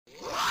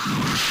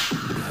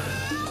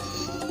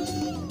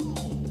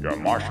your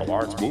martial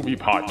arts movie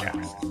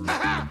podcast.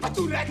 I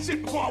threw that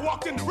shit before I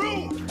walked in the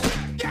room.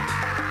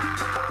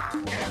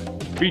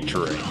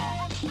 Featuring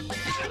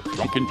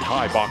drunken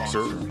Thai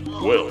boxer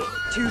Will.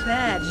 Too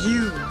bad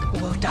you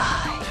will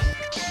die.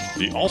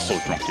 The also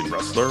drunken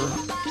wrestler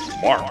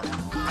Mark.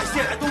 I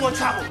said I don't want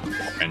trouble.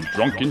 And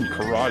drunken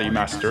karate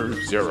master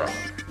Zero.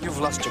 You've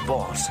lost your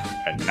balls.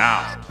 And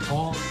now,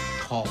 Call.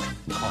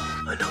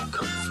 I know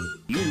Kung Fu.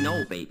 You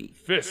know, baby.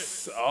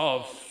 Fists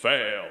of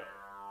Fail.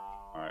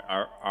 All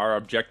right, our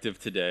objective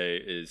today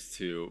is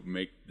to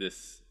make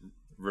this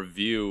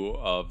review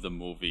of the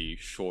movie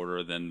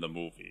shorter than the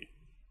movie.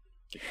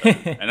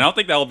 And I don't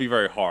think that will be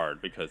very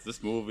hard because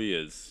this movie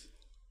is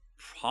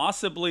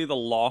possibly the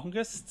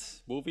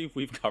longest movie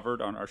we've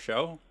covered on our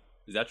show.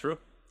 Is that true?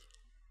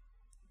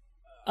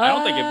 I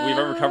don't think we've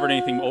ever covered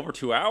anything over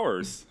 2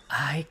 hours.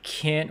 I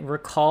can't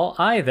recall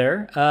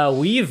either.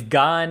 We've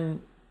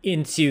gone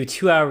into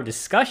 2-hour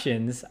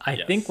discussions. I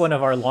think one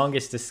of our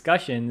longest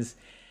discussions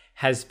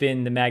has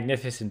been The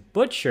Magnificent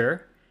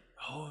Butcher.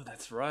 Oh,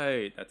 that's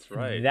right.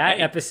 That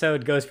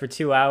episode goes for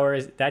 2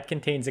 hours. That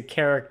contains a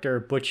character,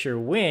 Butcher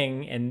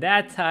Wing, and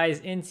that ties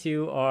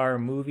into our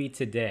movie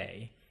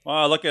today.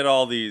 Wow, look at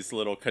all these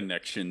little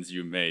connections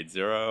you made,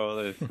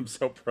 Zero. I'm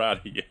so proud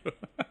of you.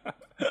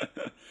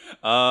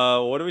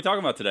 What are we talking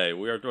about today?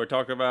 We're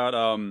talking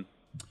about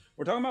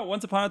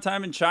Once Upon a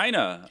Time in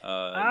China.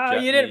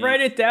 You didn't write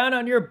it down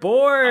on your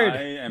board.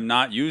 I am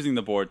not using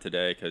the board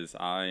today because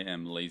I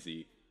am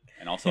lazy,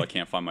 and also I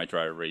can't find my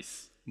dry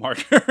erase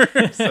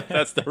marker. So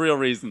that's the real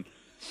reason.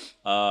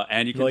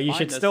 And you can. Well, you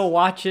should still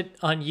watch it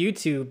on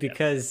YouTube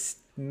because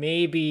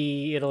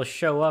maybe it'll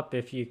show up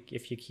if you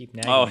keep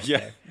nagging. Oh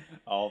yeah,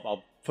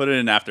 I'll put it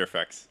in After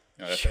Effects.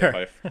 Sure.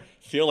 If I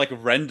feel like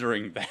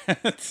rendering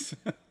that.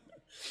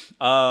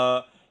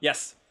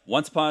 Yes,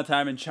 Once Upon a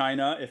Time in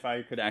China. If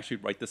I could actually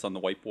write this on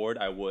the whiteboard,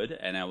 I would.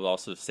 And I would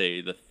also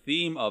say the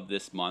theme of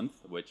this month,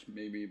 which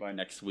maybe by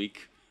next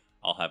week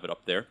I'll have it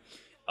up there.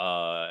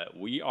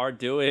 We are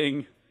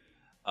doing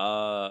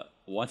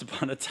Once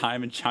Upon a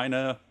Time in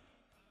China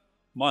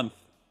month.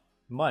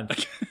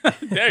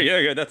 There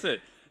you go. That's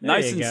it.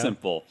 Nice and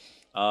simple.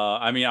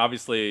 I mean,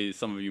 obviously,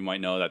 some of you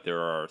might know that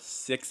there are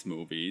 6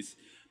 movies.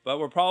 But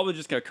we're probably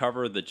just going to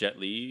cover the Jet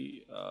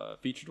Li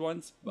featured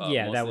ones.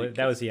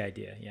 That was the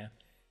idea, yeah.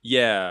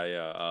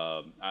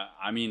 Yeah.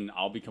 I mean,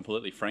 I'll be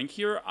completely frank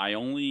here. I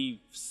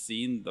only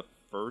seen the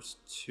first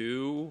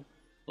 2,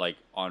 like,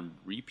 on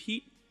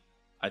repeat.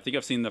 I think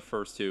I've seen the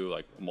first 2,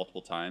 like,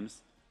 multiple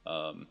times.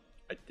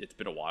 It's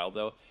been a while,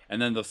 though.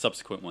 And then the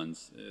subsequent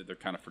ones, they're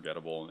kind of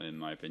forgettable, in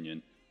my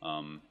opinion.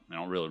 I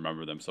don't really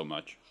remember them so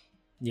much.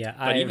 Yeah,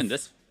 but even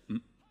this...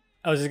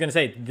 I was just going to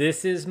say,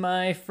 this is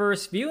my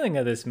first viewing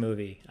of this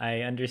movie.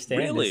 I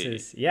understand. Really?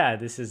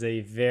 This is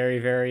a very,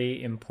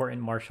 very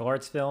important martial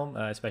arts film,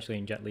 especially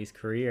in Jet Li's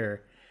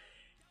career.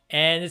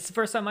 And it's the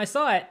first time I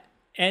saw it.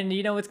 And,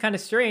 you know, it's kind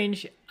of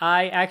strange.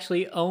 I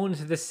actually owned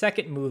the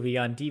second movie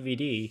on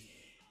DVD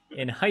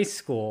in high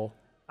school.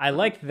 I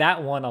liked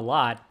that one a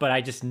lot, but I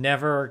just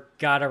never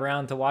got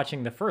around to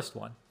watching the first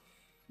one.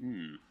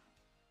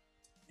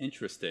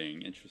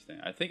 Interesting.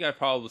 I think I've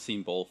probably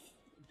seen both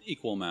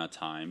equal amount of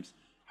times.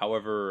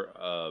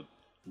 However,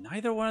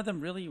 neither one of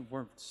them really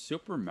were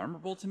super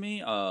memorable to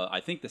me.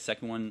 I think the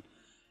second one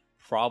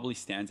probably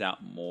stands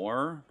out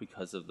more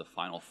because of the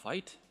final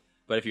fight.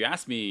 But if you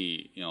ask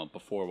me, you know,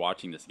 before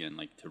watching this again,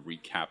 like to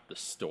recap the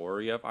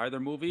story of either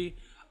movie,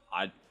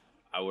 I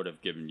would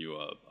have given you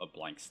a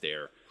blank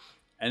stare.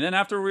 And then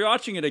after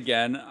rewatching it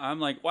again, I'm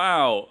like,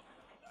 wow,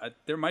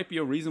 there might be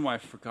a reason why I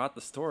forgot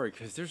the story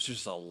because there's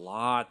just a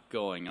lot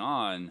going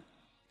on.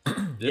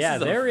 This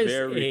is a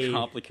very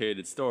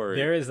complicated story.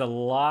 There is a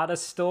lot of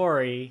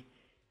story,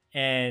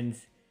 and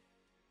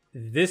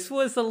this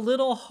was a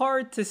little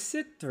hard to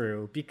sit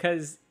through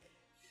because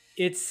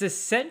it's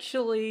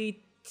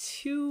essentially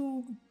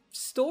 2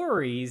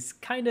 stories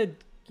kind of,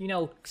 you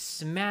know,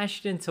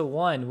 smashed into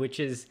one, which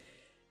is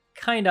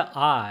kind of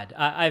odd.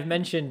 I've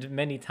mentioned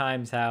many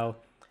times how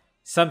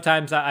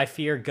sometimes I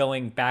fear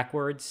going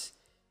backwards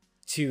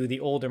to the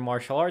older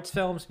martial arts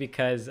films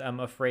because I'm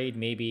afraid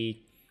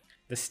maybe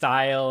the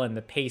style and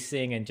the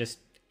pacing and just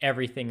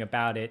everything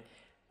about it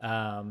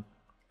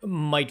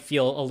might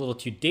feel a little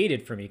too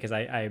dated for me because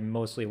I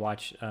mostly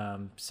watch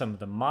some of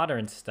the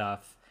modern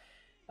stuff.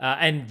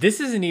 And this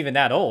isn't even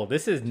that old.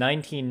 This is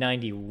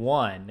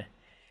 1991.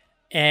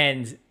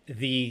 And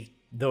the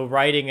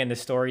writing and the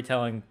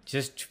storytelling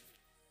just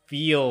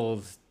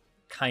feels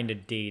kind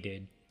of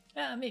dated.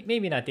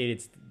 Maybe not dated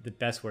is the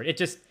best word.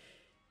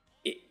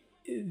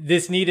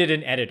 This needed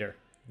an editor.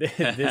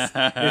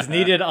 This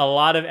needed a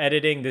lot of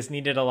editing. This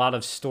needed a lot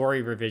of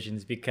story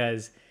revisions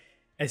because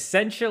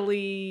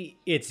essentially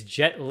it's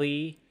Jet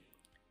Li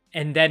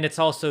and then it's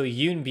also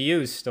Yuen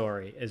Biao's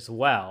story as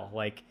well.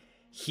 Like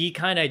he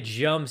kind of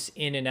jumps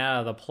in and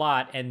out of the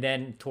plot and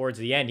then towards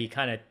the end he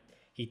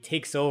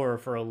takes over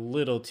for a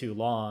little too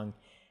long.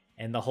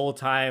 And the whole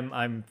time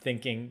I'm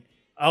thinking,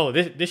 oh,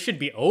 this should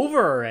be over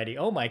already.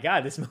 Oh my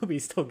God, this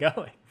movie's still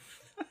going.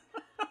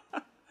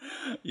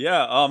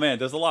 Yeah. Oh man,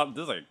 there's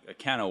like a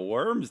can of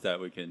worms that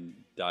we can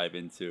dive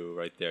into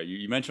right there.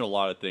 You mentioned a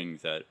lot of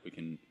things that we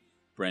can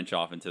branch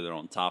off into their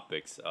own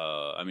topics.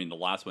 I mean, the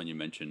last one you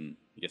mentioned,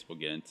 I guess we'll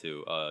get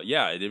into.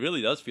 Yeah, it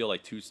really does feel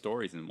like two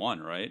stories in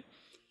one, right?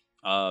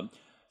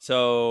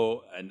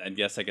 So, and I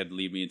guess I could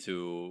lead me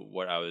into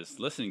what I was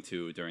listening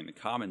to during the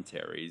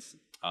commentaries.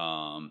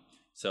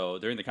 So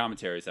during the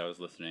commentaries, I was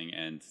listening,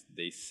 and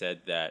they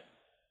said that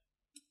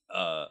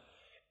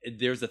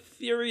there's a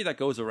theory that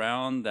goes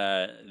around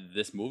that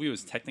this movie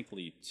was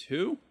technically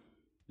two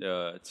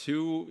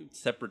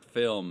separate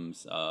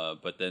films,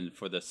 but then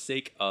for the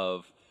sake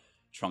of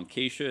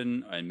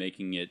truncation and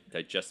making it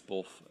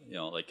digestible, you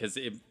know, like, because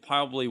it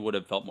probably would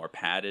have felt more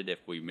padded if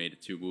we made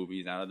two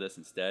movies out of this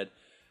instead.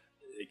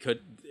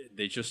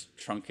 They just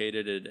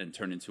truncated it and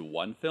turned into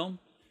one film.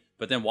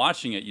 But then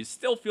watching it, you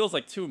still feels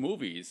like two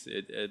movies.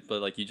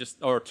 But like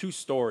or two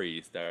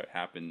stories that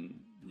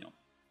happen, you know,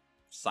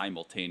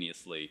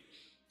 simultaneously.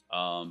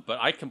 But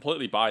I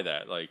completely buy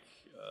that, like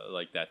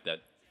that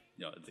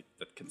you know,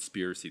 the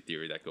conspiracy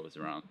theory that goes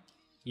around.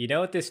 You know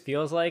what this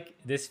feels like?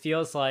 This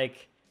feels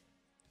like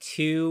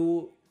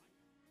two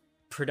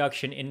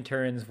production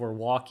interns were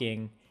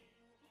walking.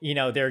 You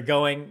know, they're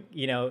going,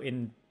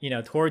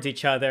 towards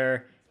each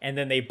other, and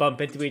then they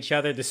bump into each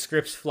other. The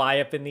scripts fly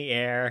up in the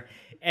air,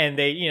 and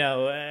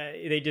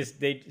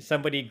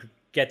somebody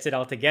gets it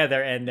all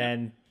together and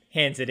then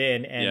hands it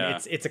in,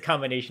 and it's a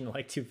combination of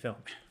like two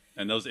films.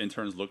 And those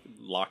interns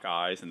lock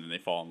eyes, and then they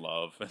fall in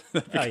love.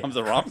 It becomes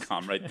a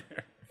rom-com right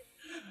there.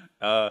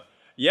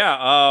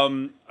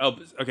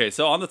 Okay,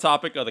 so on the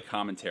topic of the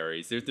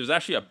commentaries, there's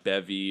actually a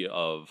bevy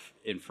of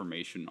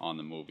information on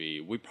the movie.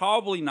 We're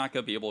probably not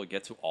going to be able to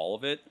get to all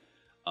of it,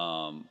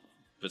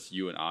 just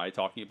you and I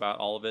talking about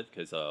all of it,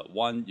 because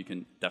one, you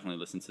can definitely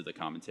listen to the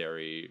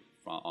commentary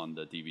on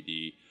the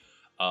DVD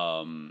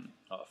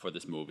for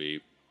this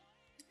movie.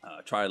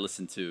 Try to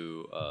listen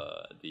to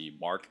the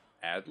Mark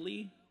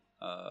Adley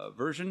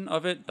version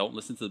of it. Don't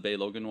listen to the Bay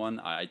Logan one.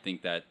 I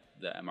think that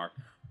the Mark,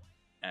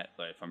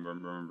 if I'm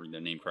remembering the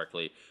name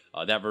correctly,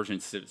 that version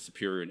is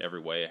superior in every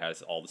way. It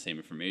has all the same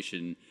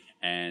information,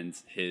 and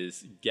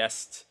his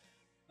guest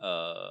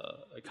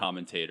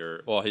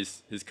commentator, well,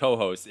 his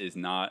co-host is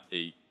not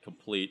a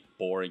complete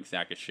boring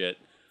sack of shit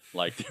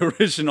like the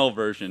original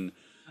version.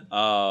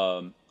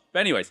 But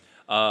anyways,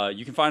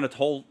 you can find a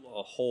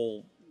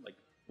whole like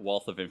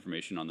wealth of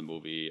information on the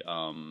movie.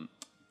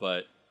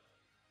 But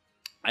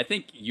I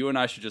think you and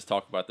I should just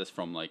talk about this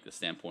from like the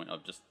standpoint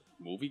of just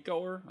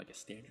moviegoer, like a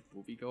standard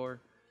moviegoer,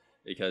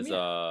 because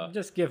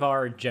just give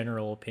our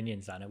general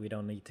opinions on it. We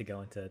don't need to go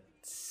into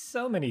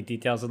so many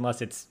details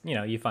unless it's,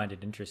 you find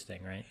it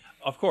interesting, right?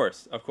 Of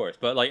course.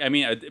 But like, I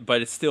mean,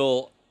 but it's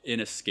still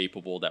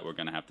inescapable that we're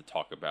going to have to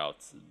talk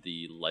about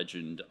the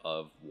legend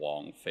of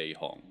Wong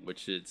Fei-hung,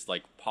 which is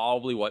like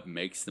probably what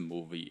makes the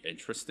movie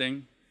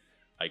interesting.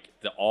 Like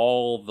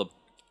all the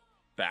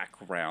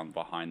background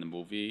behind the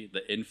movie,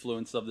 the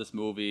influence of this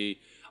movie.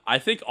 I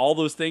think all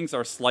those things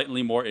are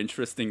slightly more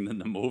interesting than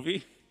the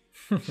movie.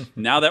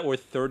 Now that we're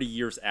 30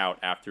 years out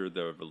after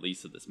the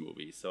release of this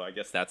movie. So I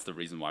guess that's the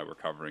reason why we're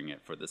covering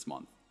it for this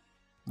month.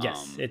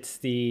 Yes, it's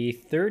the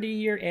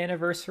 30-year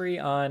anniversary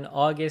on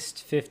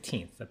August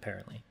 15th,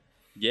 apparently.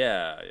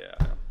 Yeah.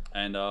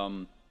 And,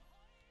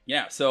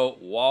 so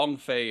Wong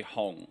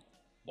Fei-hung.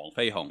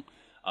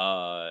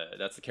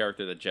 That's the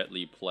character that Jet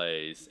Li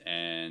plays.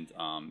 And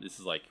this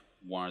is like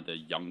one of the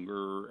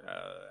younger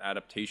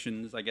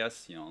adaptations, I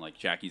guess. You know, like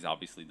Jackie's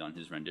obviously done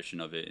his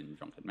rendition of it in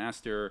Drunken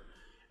Master,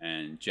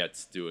 and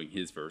Jet's doing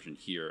his version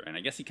here. And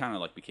I guess he kind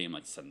of like became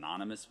like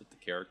synonymous with the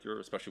character,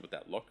 especially with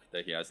that look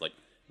that he has. Like,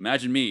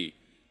 imagine me,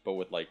 but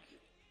with like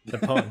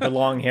the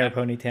long hair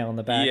ponytail in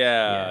the back.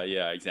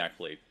 Yeah,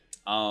 exactly.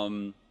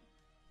 So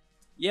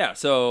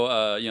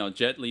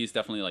Jet Li's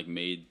definitely like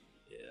made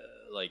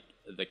like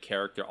the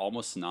character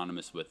almost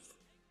synonymous with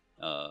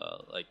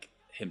like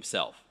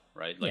himself,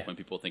 right? Like when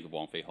people think of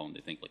Wong Fei-hung, they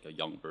think like a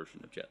young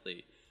version of Jet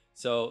Li.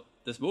 So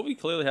this movie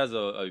clearly has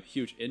a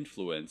huge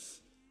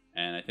influence,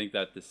 and I think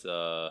that this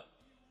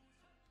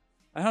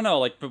I don't know,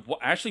 like, but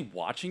actually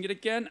watching it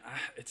again,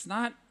 it's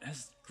not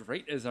as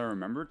great as I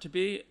remember it to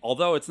be.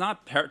 Although it's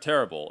not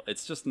terrible.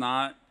 It's just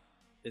not.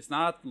 It's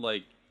not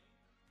like.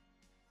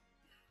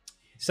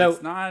 So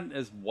it's not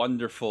as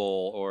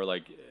wonderful or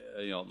like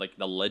like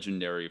the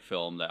legendary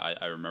film that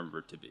I remember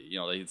it to be.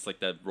 It's like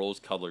that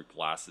rose-colored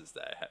glasses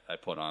that I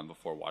put on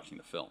before watching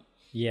the film.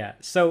 Yeah.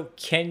 So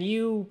can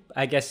you,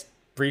 I guess,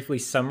 briefly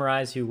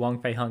summarize who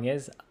Wong Fei-hung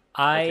is?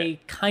 I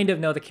kind of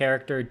know the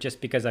character just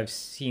because I've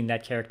seen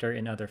that character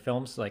in other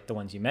films, like the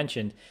ones you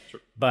mentioned,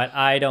 but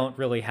I don't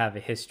really have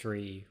a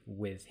history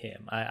with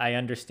him. I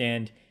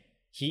understand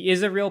he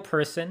is a real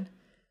person,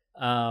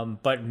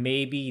 but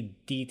maybe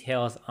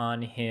details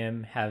on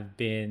him have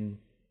been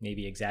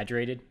maybe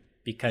exaggerated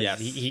because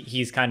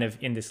he's kind of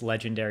in this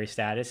legendary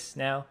status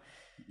now.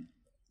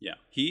 Yeah,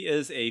 he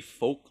is a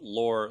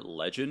folklore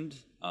legend.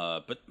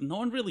 But no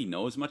one really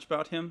knows much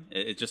about him.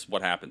 It's just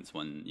what happens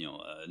when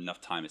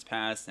enough time has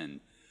passed, and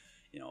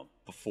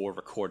before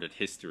recorded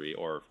history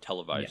or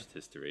televised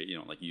history.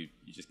 Like you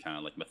just kind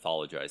of like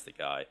mythologize the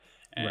guy,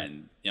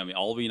 and I mean,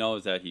 all we know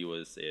is that he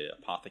was a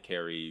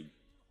apothecary,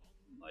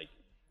 like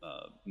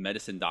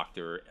medicine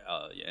doctor,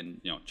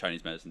 and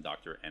Chinese medicine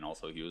doctor, and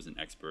also he was an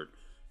expert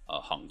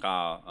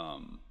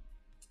Hangga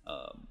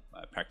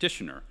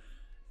practitioner.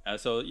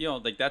 So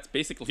like that's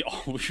basically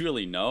all we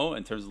really know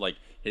in terms of like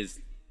his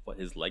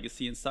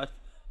legacy and stuff.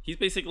 He's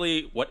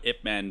basically what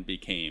Ip Man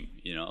became,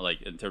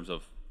 like in terms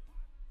of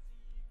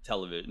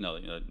television,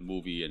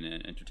 movie and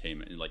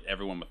entertainment, and like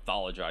everyone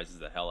mythologizes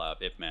the hell out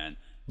of Ip Man.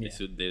 They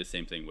did the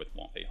same thing with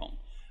Wong Fei Hung.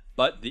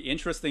 But the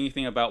interesting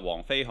thing about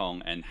Wong Fei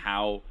Hung and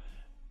how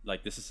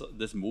like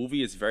this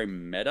movie is very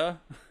meta,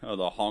 or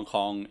the Hong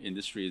Kong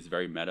industry is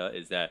very meta,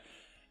 is that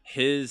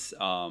his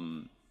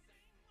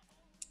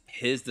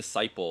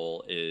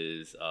disciple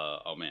is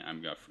oh man,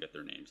 I'm gonna forget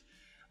their names.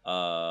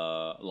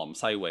 Lam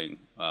Sai Wing,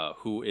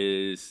 who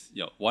is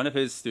one of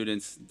his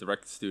students,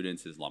 direct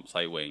students is Lam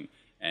Sai Wing,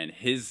 and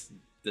his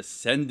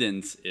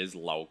descendants is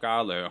Lau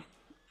Ga,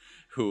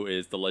 who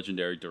is the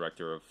legendary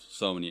director of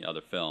so many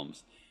other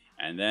films.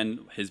 And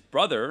then his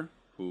brother,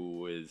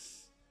 who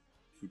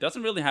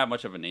doesn't really have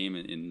much of a name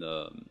in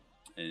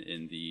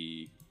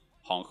the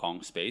Hong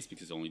Kong space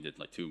because he only did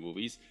like 2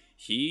 movies.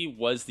 He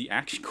was the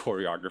action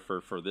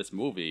choreographer for this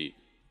movie,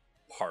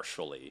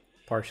 partially.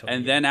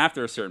 And then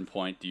after a certain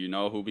point, do you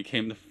know who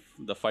became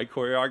the fight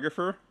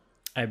choreographer?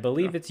 I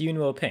believe it's Yuen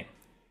Woo-ping.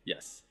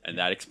 Yes, and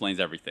that explains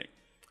everything.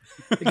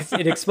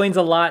 It explains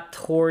a lot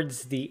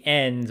towards the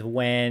end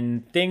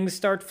when things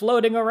start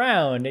floating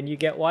around and you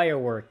get wire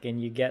work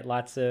and you get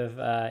lots of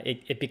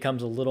it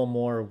becomes a little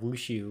more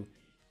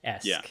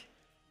wushu-esque. Yeah.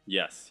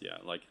 Yes, yeah.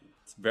 Like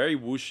it's very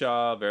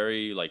wuxia,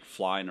 very like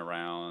flying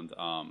around.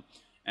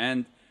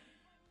 And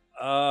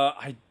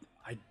I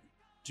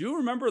do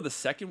remember the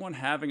second one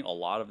having a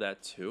lot of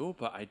that too,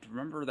 but I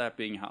remember that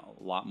being a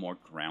lot more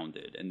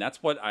grounded. And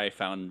that's what I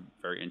found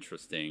very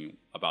interesting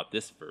about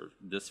this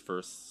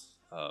first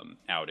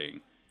outing,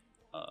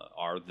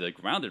 are the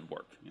grounded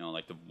work,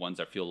 like the ones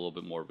that feel a little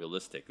bit more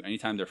realistic.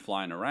 Anytime they're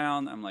flying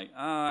around, I'm like,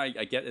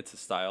 I get it's a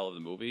style of the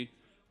movie,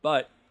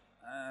 but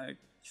I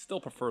still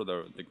prefer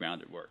the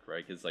grounded work,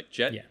 right? Because like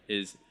Jet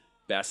is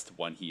best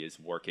when he is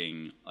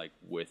working like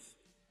with,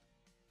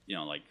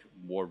 like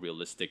more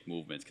realistic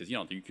movements, because you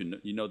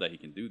know that he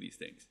can do these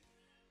things.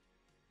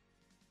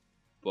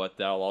 But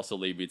that'll also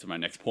lead me to my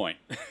next point.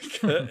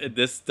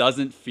 This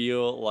doesn't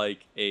feel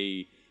like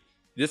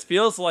this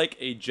feels like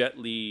a Jet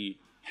Li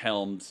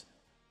helmed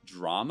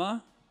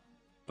drama,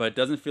 but it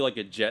doesn't feel like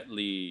a Jet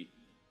Li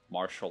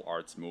martial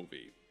arts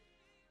movie.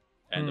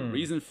 And the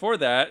reason for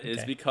that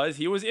is because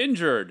he was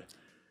injured.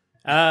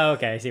 Oh,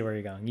 okay. I see where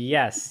you're going.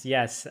 Yes.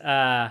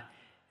 The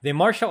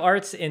martial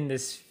arts in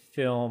this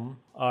film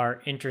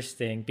are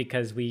interesting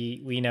because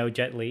we know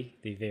Jet Li,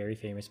 the very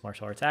famous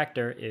martial arts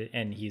actor,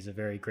 and he's a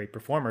very great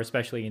performer,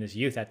 especially in his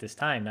youth at this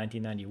time,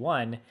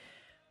 1991.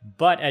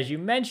 But as you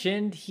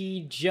mentioned,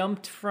 he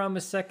jumped from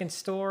a second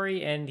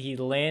story and he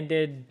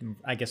landed,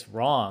 I guess,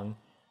 wrong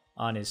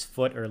on his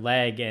foot or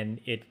leg, and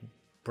it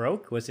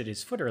broke. Was it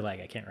his foot or leg?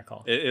 I can't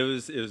recall. It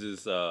was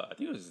his. I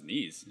think it was his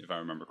knees, if I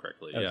remember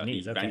correctly. Oh,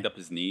 he banged up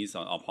his knees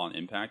upon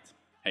impact.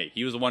 Hey,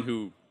 he was the one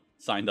who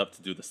signed up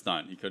to do the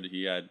stunt.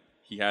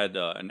 He had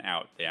an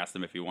out. They asked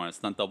him if he wanted a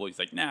stunt double. He's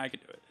like, nah, I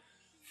could do it.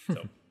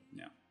 So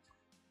yeah,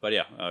 but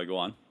yeah, go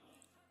on.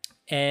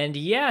 And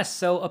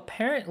so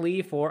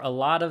apparently for a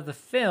lot of the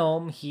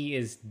film, he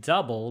is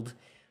doubled,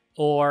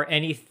 or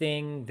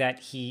anything that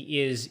he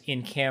is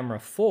in camera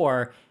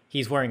for,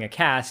 he's wearing a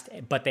cast,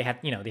 but they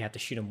have to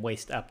shoot him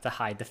waist up to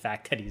hide the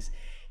fact that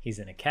he's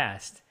in a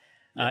cast.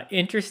 Yeah.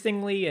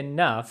 Interestingly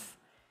enough,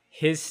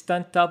 his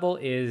stunt double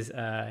is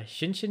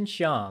Shin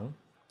Xiang.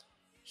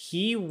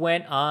 He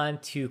went on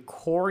to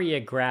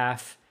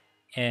choreograph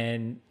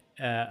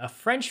a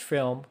French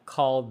film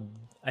called,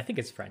 I think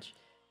it's French,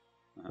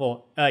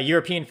 a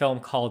European film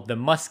called The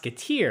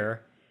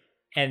Musketeer,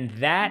 and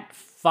that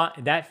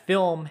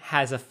film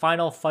has a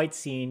final fight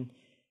scene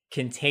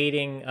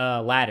containing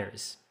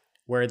ladders,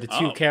 where the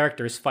two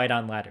characters fight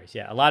on ladders.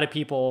 Yeah, a lot of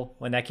people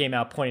when that came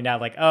out pointed out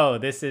like, oh,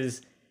 this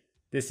is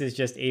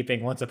just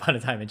aping Once Upon a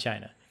Time in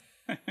China.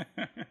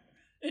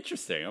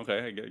 Interesting.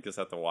 Okay, I guess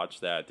I have to watch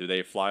that. Do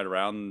they fly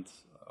around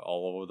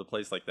all over the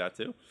place like that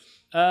too?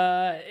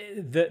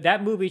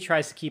 That movie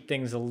tries to keep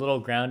things a little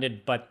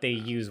grounded, but they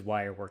use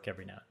wire work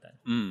every now and then.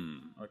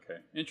 Okay,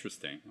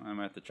 interesting. I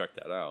might have to check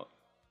that out.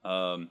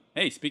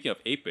 Hey, speaking of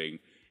aping,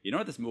 you know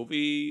what this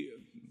movie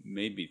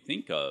made me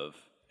think of?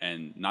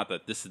 And not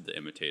that this is the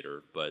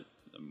imitator, but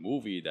the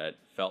movie that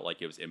felt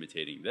like it was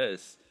imitating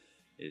this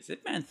is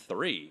Ip Man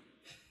 3.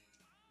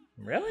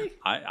 Really?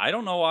 I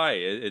don't know why.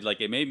 It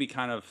made me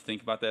kind of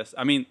think about this.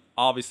 I mean,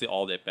 obviously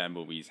all the Ip Man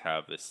movies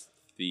have this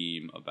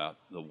theme about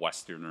the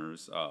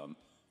Westerners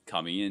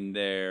coming in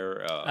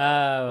there.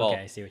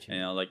 Okay, I see what you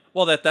mean.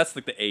 That's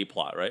like the A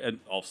plot, right? And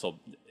also,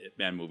 Ip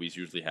Man movies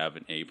usually have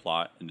an A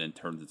plot and then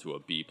turns into a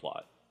B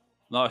plot.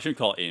 No, I shouldn't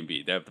call it A and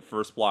B. They have the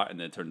first plot and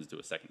then it turns into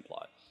a second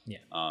plot. Yeah.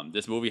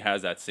 This movie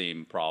has that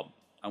same problem,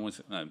 I want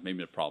to maybe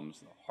the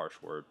problem's a harsh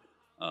word.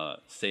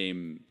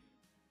 Same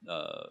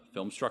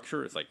film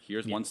structure. It's like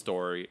here's one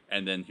story,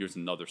 and then here's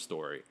another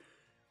story.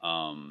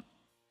 Well,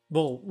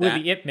 with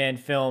the Ip Man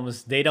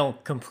films, they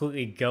don't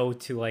completely go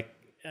to like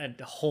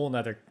a whole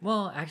nother.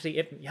 Well, actually,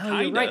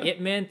 you're right. Ip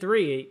Man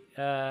 3.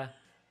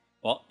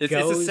 Well, it's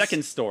a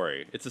second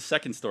story. It's a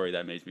second story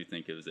that makes me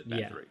think it was Ip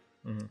Man 3.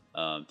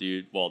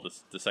 Mm-hmm.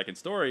 The second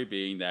story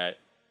being that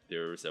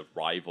there's a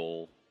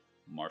rival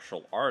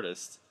martial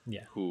artist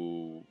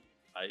who,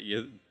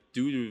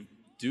 due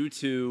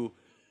to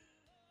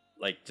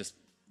like just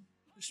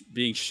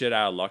being shit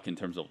out of luck in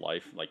terms of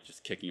life, like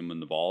just kicking him in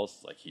the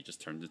balls, like he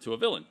just turns into a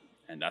villain.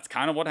 And that's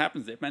kind of what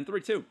happens in Ip Man 3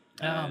 too.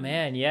 Oh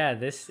man, yeah,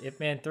 this Ip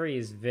Man 3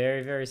 is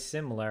very, very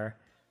similar.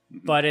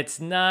 But it's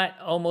not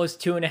almost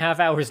 2.5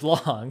 hours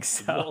long,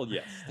 so well,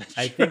 yes,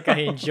 I think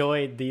I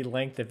enjoyed the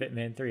length of Ip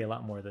Man 3 a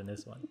lot more than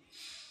this one.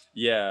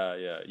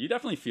 Yeah, you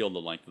definitely feel the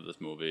length of this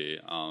movie.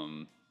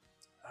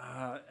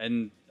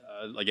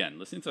 Again,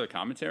 listening to the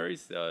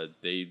commentaries,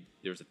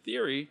 there's a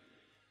theory.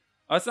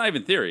 It's not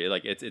even theory.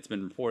 Like it's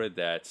been reported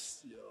that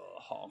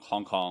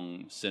Hong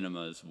Kong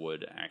cinemas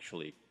would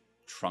actually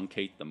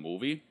truncate the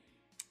movie,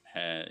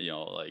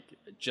 like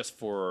just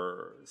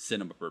for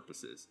cinema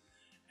purposes.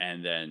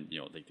 And then,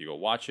 they could go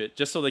watch it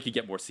just so they could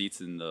get more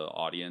seats in the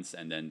audience,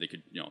 and then they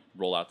could,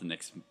 roll out the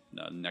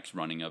next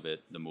running of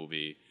it, the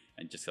movie,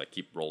 and just like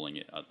keep rolling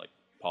it,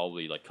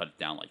 probably cut it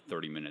down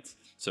 30 minutes.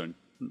 So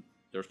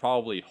there's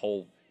probably a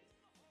whole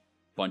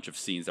bunch of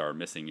scenes that are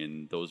missing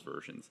in those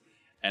versions.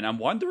 And I'm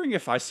wondering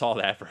if I saw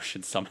that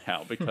version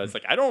somehow, because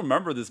I don't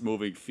remember this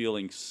movie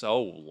feeling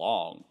so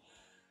long.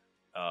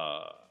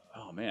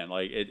 Oh man,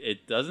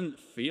 it doesn't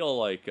feel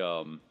like,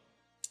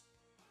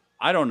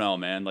 I don't know,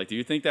 man. Do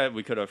you think that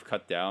we could have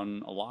cut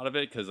down a lot of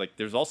it? Because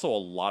there's also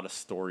a lot of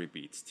story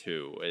beats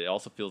too. It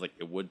also feels like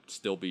it would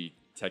still be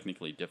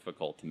technically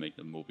difficult to make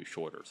the movie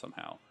shorter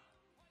somehow.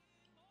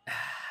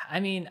 I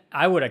mean,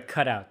 I would have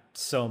cut out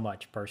so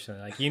much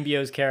personally.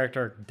 Yunbyo's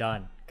character,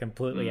 done,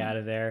 completely out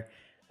of there.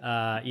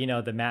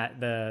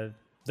 The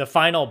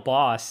final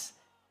boss,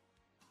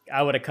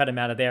 I would have cut him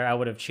out of there. I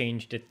would have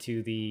changed it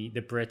to the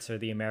Brits or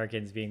the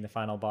Americans being the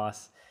final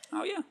boss.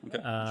 Oh yeah,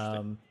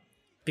 okay.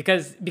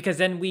 Because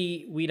then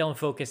we don't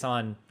focus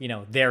on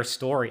their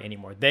story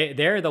anymore.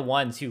 They're the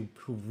ones who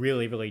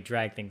really, really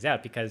drag things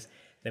out, because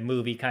the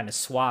movie kind of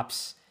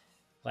swaps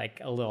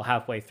a little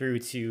halfway through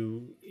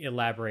to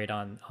elaborate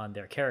on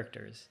their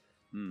characters.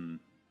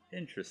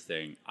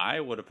 Interesting. I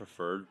would have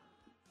preferred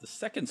the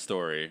second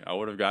story. I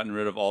would have gotten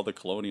rid of all the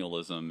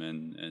colonialism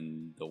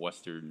and the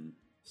Western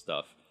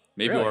stuff.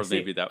 Maybe really? Or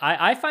maybe that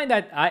I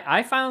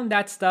found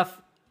that stuff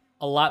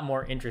a lot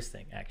more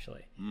interesting,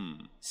 actually.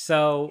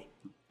 So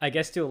I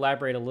guess to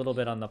elaborate a little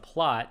bit on the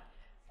plot,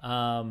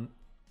 I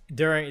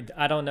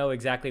don't know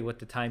exactly what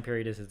the time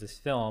period is of this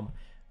film,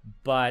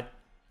 but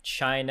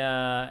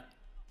China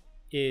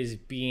is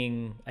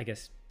being, I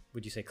guess,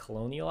 would you say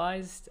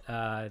colonialized?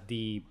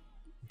 The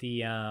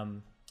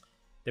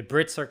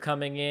Brits are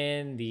coming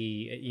in,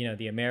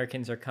 the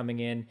Americans are coming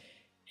in,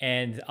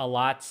 and a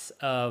lot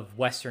of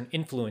Western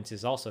influence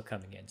is also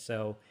coming in.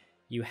 So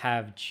you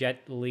have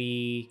Jet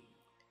Li.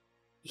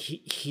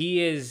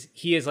 He is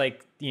he is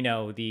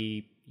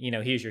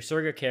your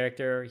surrogate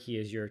character. He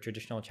is your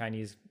traditional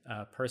Chinese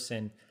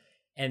person.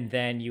 And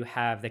then you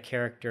have the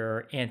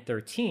character Ant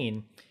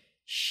 13.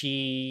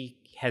 She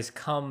has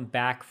come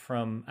back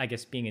from, I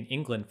guess, being in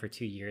England for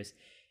 2 years.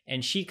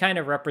 And she kind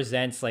of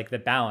represents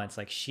the balance.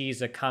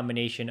 She's a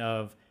combination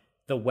of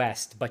the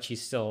West, but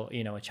she's still,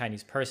 a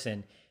Chinese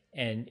person.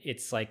 And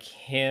it's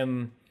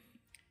him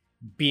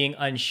being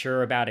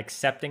unsure about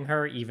accepting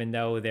her, even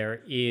though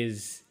there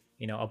is,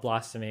 a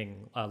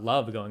blossoming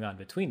love going on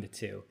between the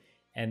two.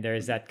 And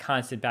there's that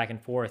constant back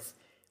and forth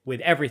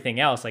with everything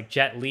else.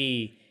 Jet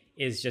Li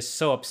is just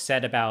so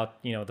upset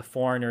about, the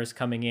foreigners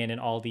coming in and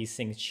all these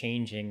things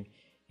changing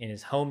in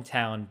his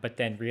hometown, but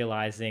then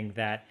realizing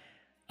that,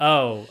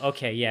 oh,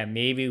 okay, yeah,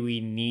 maybe we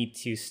need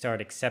to start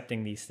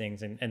accepting these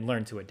things and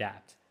learn to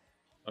adapt.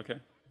 Okay.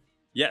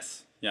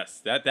 Yes,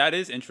 that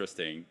is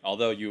interesting.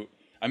 Although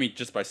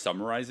just by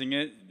summarizing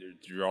it,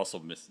 you're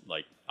also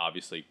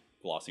obviously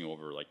glossing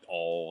over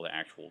all the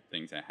actual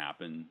things that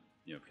happen.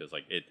 Because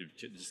it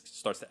just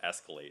starts to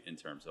escalate in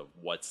terms of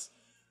what's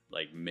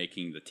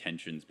making the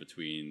tensions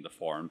between the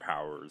foreign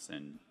powers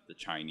and the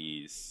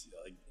Chinese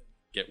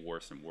get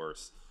worse and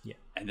worse. Yeah.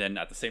 And then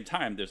at the same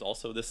time, there's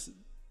also this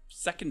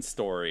second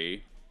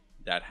story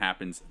that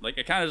happens.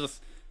 It kind of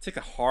just takes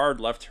a hard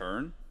left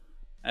turn.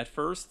 At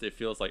first, it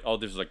feels like, oh,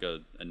 there's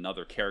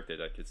another character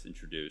that gets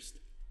introduced.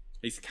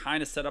 He's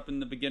kind of set up in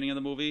the beginning of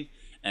the movie,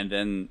 and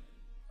then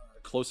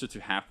closer to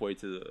halfway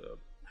through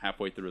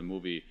the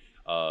movie,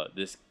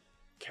 this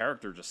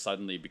character just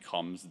suddenly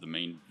becomes the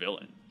main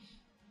villain,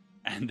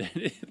 and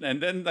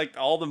then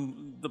all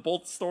the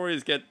both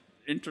stories get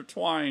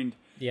intertwined.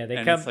 Yeah,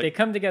 they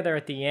come together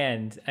at the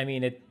end. I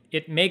mean,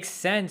 it makes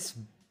sense,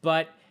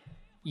 but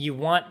you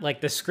want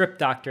the script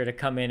doctor to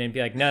come in and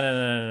be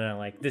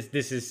no,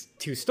 this is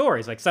two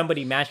stories.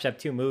 Somebody matched up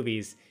two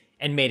movies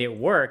and made it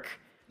work,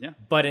 Yeah.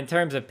 But in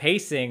terms of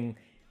pacing,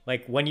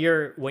 like when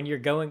you're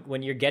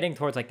getting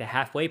towards like the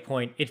halfway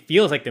point, it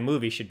feels like the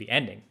movie should be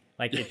ending.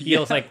 Like it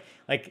feels like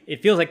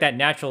it feels like that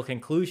natural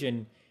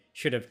conclusion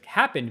should have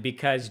happened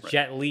because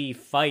Jet Li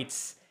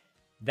fights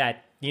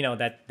that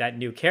that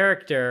new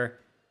character,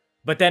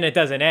 but then it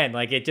doesn't end.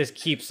 Like it just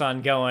keeps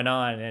on going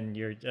on, and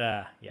you're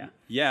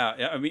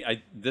Yeah, I mean,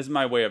 this is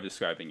my way of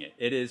describing it.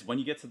 It is when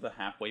you get to the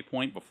halfway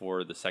point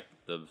before the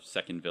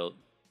second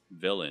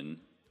villain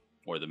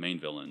or the main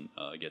villain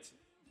gets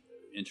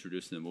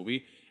introduced in the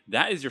movie.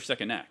 That is your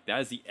second act.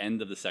 That is the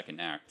end of the second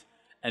act.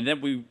 And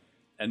then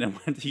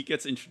when he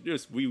gets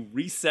introduced, we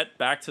reset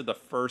back to the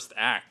first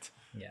act.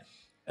 Yeah.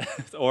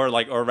 or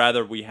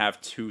rather, we have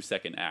 2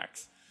 second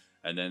acts,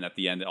 and then at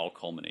the end, it all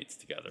culminates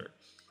together.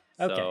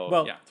 Okay. So,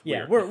 well,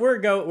 yeah, we're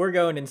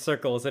going in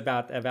circles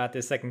about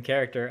this second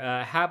character.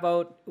 How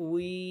about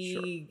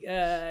we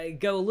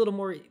go a little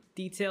more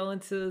detail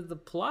into the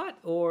plot,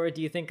 or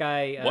do you think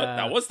I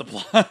that was the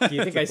plot? do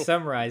you think I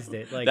summarized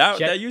it? Like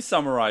that you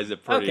summarized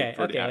it pretty like,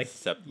 like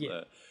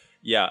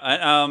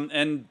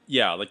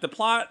the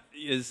plot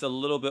is a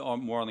little bit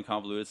more on the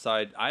convoluted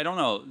side. I don't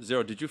know,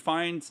 Zero, did you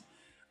find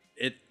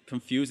it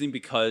confusing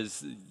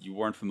because you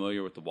weren't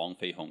familiar with the Wong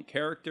Fei-hung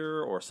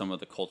character or some of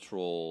the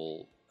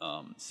cultural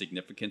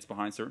significance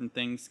behind certain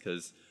things?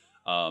 Because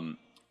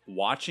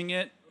watching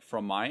it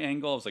from my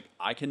angle, I was like,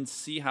 I can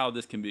see how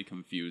this can be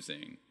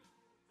confusing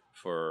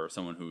for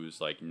someone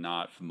who's like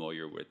not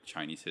familiar with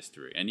Chinese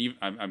history. And even,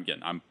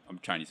 I'm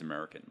Chinese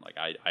American. Like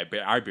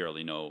I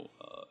barely know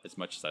as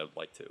much as I would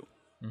like to.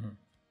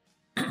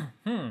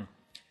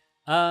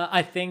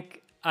 I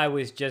think I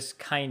was just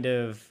kind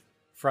of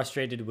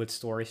frustrated with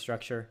story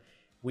structure.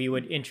 We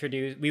would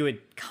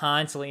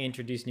constantly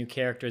introduce new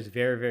characters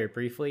very, very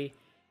briefly,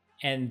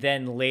 and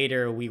then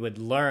later we would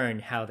learn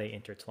how they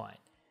intertwine.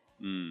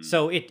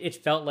 So it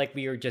felt like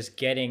we were just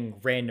getting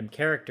random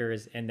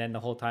characters, and then the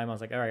whole time I was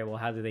like, all right, well,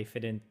 how do they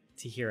fit into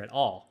here at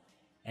all?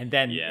 And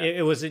then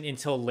it wasn't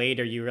until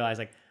later you realize,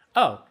 like,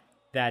 oh,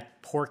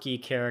 that Porky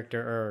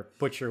character, or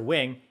Butcher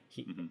Wing,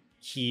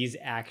 he's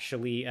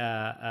actually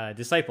a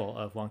disciple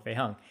of Wong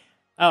Fei-hung.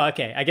 Oh,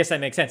 okay, I guess that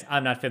makes sense.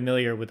 I'm not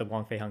familiar with the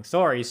Wong Fei-hung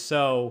story,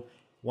 so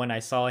when I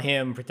saw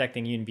him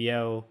protecting Yun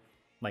Biao,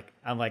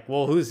 I'm like,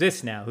 well, who's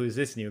this now? Who's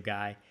this new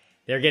guy?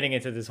 They're getting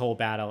into this whole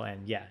battle,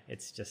 and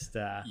it's just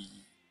again,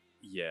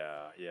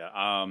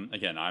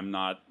 I'm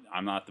not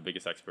the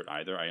biggest expert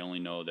either. I only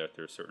know that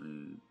there's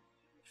certain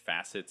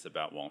facets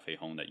about Wong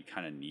Fei-hung that you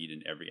kind of need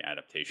in every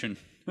adaptation,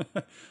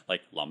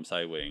 like Lam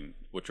Sai Wing,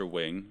 Butcher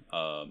Wing.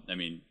 I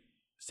mean,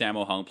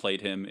 Sammo Hung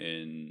played him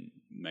in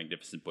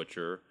Magnificent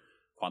Butcher.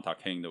 Quan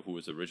Tak Heng, who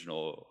was the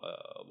original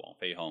Wong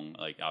Fei-hung,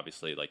 like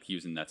obviously, like he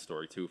was in that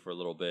story too for a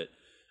little bit.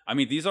 I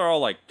mean, these are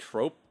all like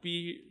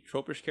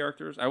tropish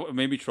characters.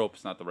 Maybe trope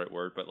is not the right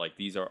word, but like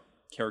these are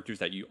characters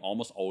that you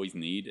almost always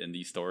need in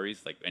these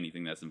stories, like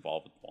anything that's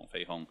involved with Wong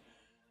Fei-hung.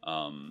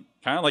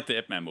 Kind of like the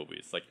Ip Man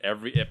movies. Like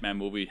every Ip Man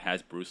movie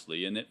has Bruce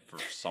Lee in it for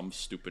some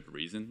stupid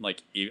reason.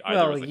 Like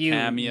either as a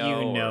cameo,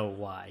 you know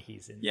why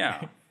he's in.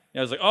 Yeah,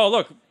 I was like, oh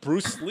look,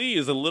 Bruce Lee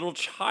is a little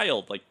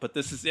child. Like, but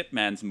this is Ip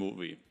Man's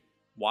movie.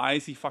 Why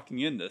is he fucking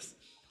in this?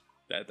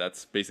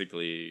 That's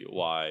basically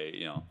why,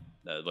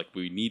 like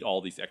we need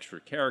all these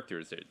extra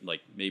characters that, like,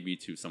 maybe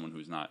to someone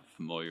who's not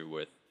familiar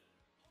with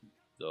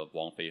the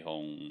Wong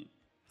Fei-hung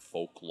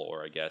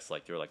folklore, I guess,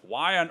 like they're like,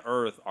 why on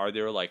earth are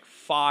there like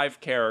 5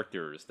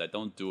 characters that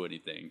don't do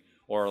anything,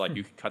 or like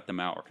you can cut them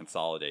out or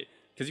consolidate,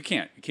 because you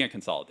can't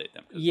consolidate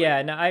them. Yeah,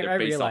 like, no, I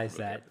realized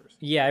that. Characters.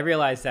 Yeah, I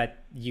realized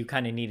that you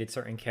kind of needed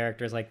certain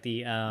characters, like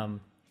the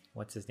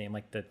what's his name,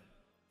 like the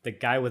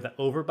guy with the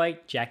overbite,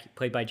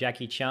 played by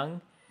Jackie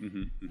Chung,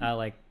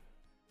 like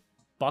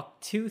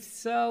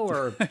Bucktooth,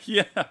 or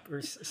yeah,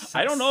 or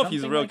I don't know if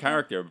he's a real like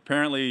character.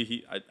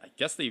 Apparently, I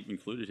guess they've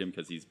included him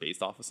because he's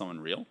based off of someone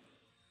real.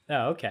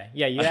 Oh, okay.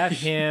 Yeah, you have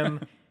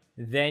him.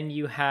 Then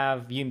you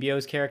have Yun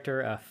Biao's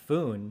character,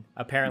 Foon.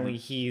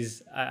 Apparently,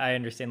 I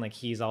understand, like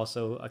he's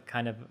also a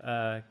kind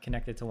of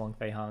connected to Wong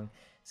Fei-hung.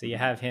 So you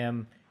have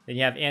him. Then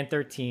you have Ant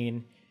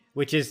 13,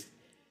 which is,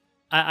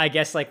 I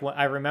guess, like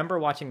I remember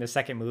watching the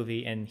second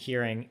movie and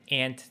hearing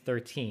Ant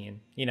 13.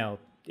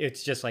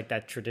 It's just like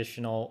that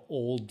traditional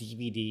old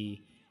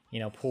DVD,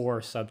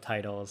 poor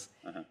subtitles.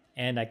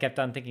 And I kept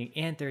on thinking,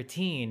 Ant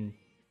 13,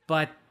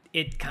 but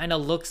it kind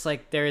of looks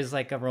like there's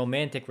like a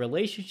romantic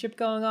relationship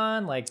going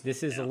on. Like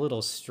this is a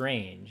little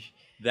strange.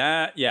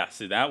 That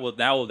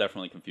will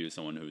definitely confuse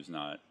someone who's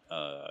not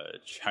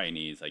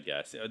Chinese, I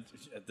guess.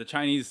 The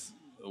Chinese,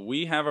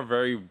 we have a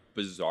very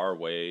bizarre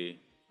way.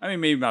 I mean,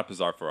 maybe not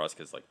bizarre for us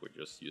because like we're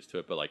just used to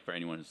it, but like for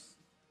anyone who's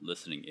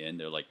listening in,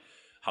 they're like,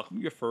 how come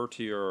you refer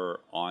to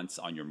your aunts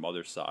on your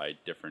mother's side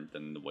different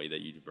than the way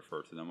that you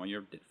refer to them on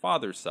your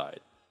father's side?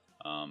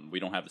 We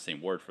don't have the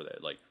same word for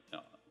that. Like,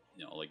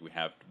 like we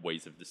have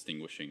ways of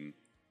distinguishing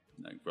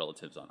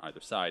relatives on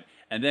either side.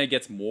 And then it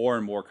gets more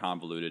and more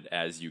convoluted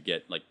as you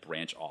get like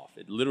branch off.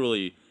 It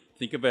literally,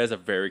 think of it as a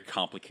very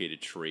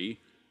complicated tree.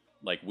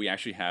 Like we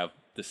actually have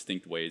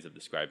distinct ways of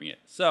describing it.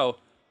 So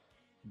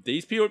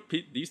these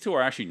two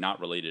are actually not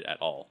related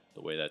at all.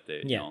 The way that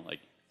they, like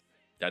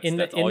that's in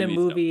that's the all in the you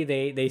need to know.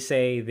 movie they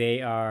say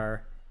they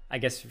are, I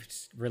guess,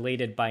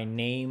 related by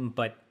name,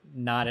 but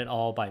not at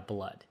all by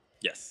blood.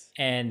 Yes,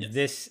 And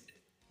yes.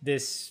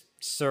 this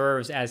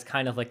serves as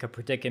kind of like a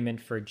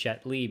predicament for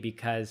Jet Li,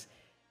 because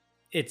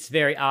it's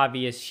very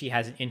obvious she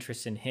has an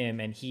interest in him,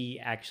 and he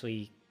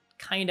actually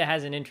kind of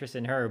has an interest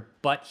in her,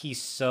 but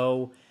he's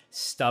so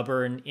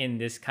stubborn in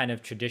this kind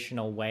of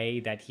traditional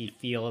way that he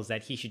feels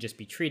that he should just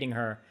be treating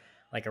her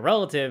like a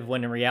relative,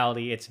 when in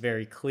reality it's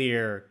very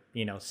clear,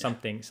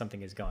 something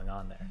is going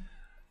on there.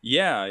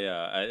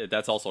 Yeah.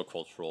 That's also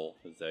cultural.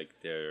 It's like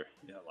they're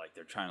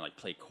trying to like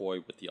play coy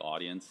with the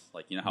audience.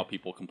 Like, how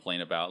people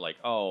complain about like,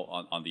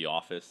 on The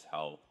Office,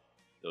 how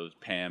those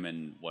Pam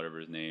and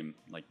whatever his name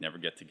like never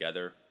get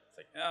together.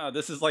 It's like,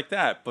 this is like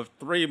that, but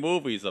 3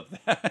 movies of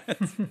that.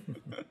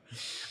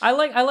 I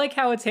like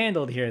how it's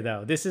handled here,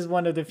 though. This is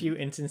one of the few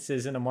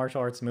instances in a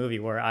martial arts movie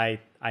where I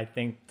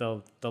think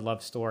the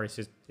love story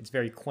is it's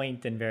very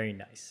quaint and very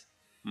nice.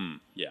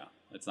 Yeah,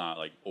 it's not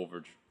like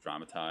over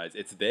dramatized.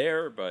 It's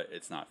there, but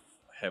it's not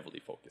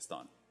heavily focused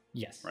on.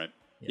 Yes. Right.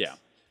 Yes. Yeah,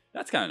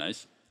 that's kind of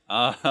nice.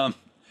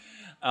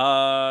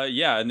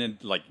 Yeah, and then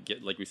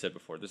like we said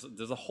before,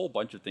 there's a whole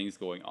bunch of things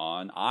going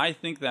on. I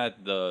think that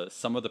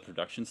some of the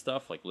production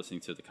stuff, like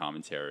listening to the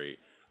commentary,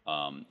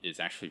 is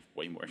actually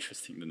way more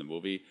interesting than the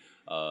movie.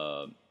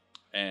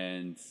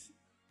 And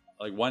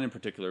like one in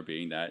particular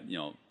being that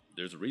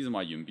there's a reason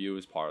why Yuen Biao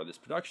is part of this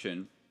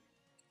production,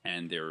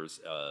 and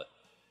there's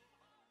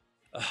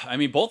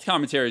both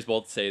commentaries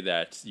both say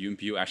that Yuen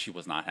Biao actually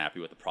was not happy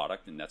with the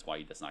product, and that's why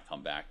he does not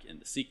come back in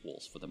the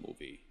sequels for the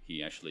movie.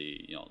 He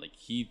actually,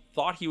 he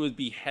thought he would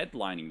be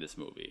headlining this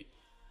movie.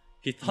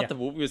 He thought the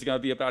movie was going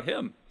to be about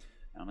him.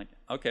 And I'm like,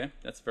 okay,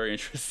 that's very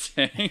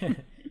interesting.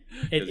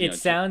 It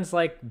sounds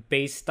like,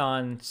 based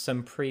on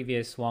some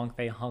previous Wong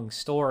Fei-hung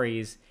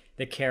stories,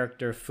 the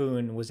character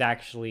Foon was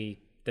actually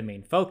the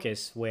main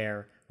focus,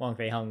 where Wong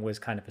Fei-hung was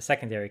kind of a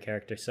secondary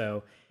character.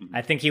 So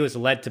I think he was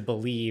led to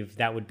believe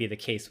that would be the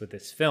case with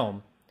this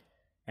film.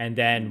 And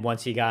then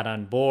once he got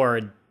on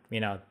board,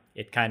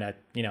 it kind of,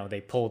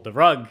 they pulled the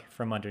rug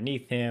from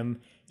underneath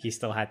him. He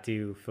still had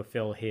to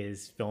fulfill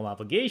his film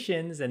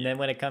obligations. And then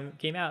when it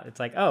came out, it's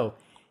like, oh,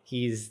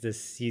 he's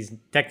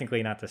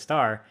technically not the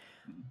star.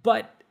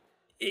 But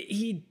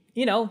he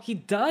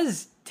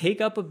does take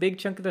up a big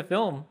chunk of the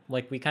film,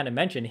 like we kind of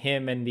mentioned,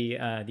 him and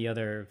the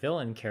other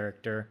villain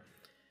character.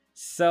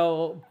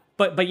 So,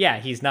 but yeah,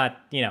 he's not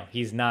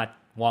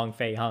Wong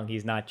Fei-hung,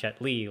 he's not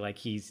Jet Li. Like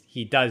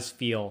he does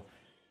feel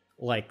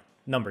like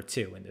number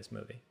 2 in this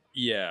movie.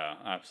 Yeah,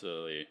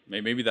 absolutely.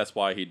 Maybe that's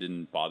why he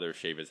didn't bother to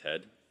shave his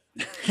head.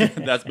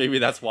 That's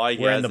why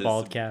he wearing has the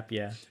bald cap.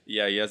 Yeah,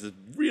 he has this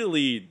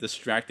really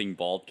distracting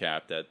bald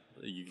cap that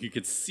you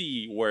could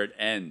see where it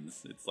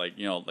ends. It's like,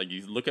 like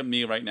you look at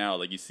me right now,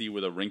 like you see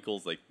where the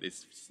wrinkles, like they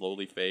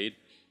slowly fade,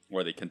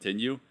 where they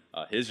continue.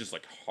 His just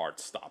like hard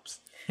stops.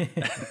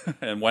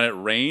 And when it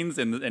rains,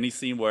 in any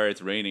scene where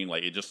it's raining,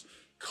 like it just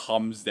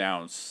comes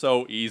down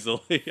so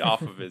easily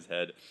off of his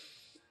head.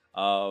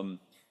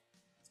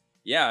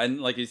 Yeah,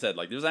 and like you said,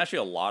 like there's actually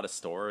a lot of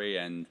story,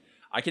 and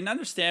I can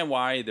understand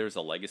why there's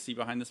a legacy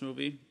behind this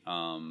movie.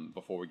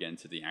 Before we get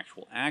into the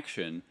actual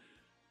action,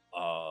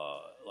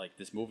 like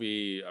this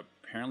movie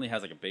apparently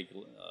has like a big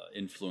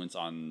influence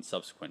on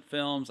subsequent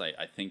films.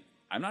 I think,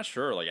 I'm not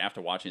sure, like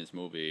after watching this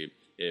movie,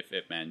 if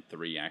Ip Man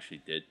 3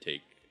 actually did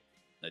take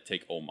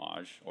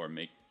homage or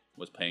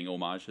was paying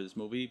homage to this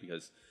movie,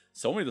 because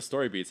so many of the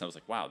story beats, I was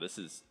like, wow, this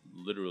is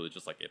literally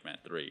just like Ip Man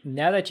 3.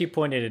 Now that you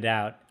pointed it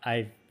out,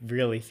 I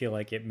really feel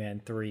like Ip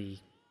Man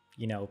 3,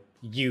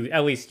 you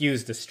at least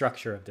use the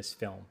structure of this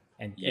film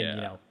and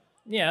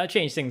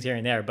change things here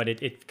and there, but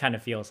it kind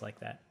of feels like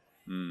that.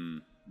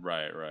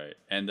 Right.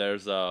 And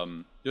there's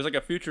like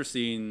a future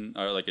scene,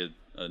 or like a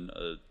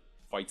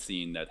fight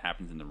scene that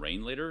happens in the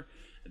rain later,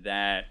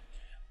 that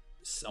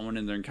someone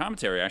in their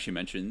commentary actually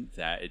mentioned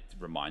that it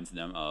reminds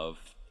them of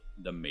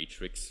the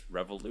Matrix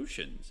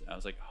Revolutions. I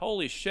was like,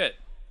 holy shit,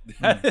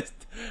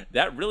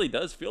 that really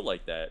does feel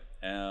like that.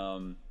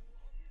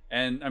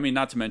 And I mean,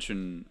 not to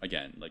mention,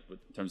 again, like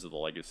in terms of the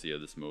legacy of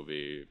this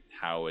movie,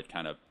 how it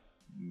kind of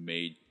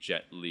made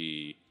Jet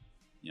Li,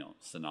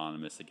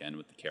 synonymous again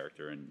with the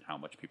character, and how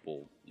much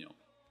people,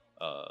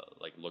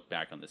 like look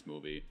back on this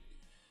movie.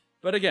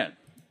 But again,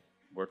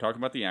 we're talking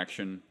about the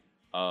action.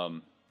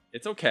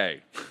 It's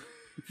okay.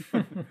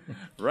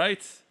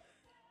 Right?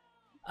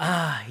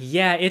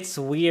 Yeah, it's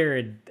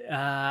weird.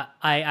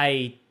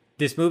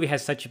 This movie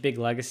has such a big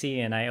legacy,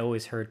 and I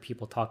always heard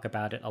people talk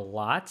about it a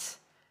lot.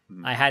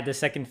 I had the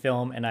second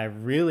film, and I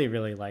really,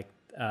 really liked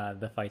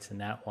the fights in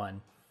that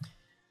one.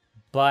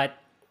 But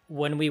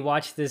when we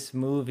watched this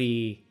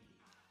movie,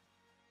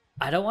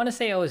 I don't want to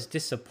say I was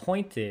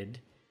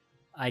disappointed.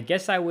 I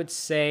guess I would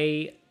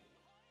say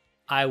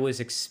I was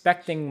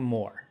expecting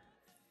more,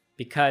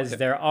 because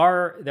there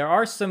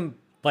are some,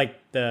 like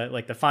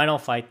the final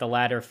fight, the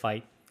ladder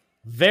fight,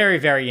 very,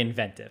 very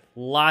inventive.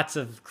 Lots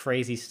of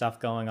crazy stuff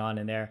going on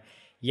in there.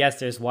 Yes,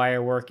 there's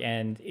wire work,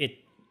 and it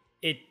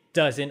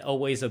doesn't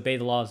always obey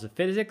the laws of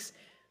physics,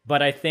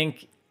 but I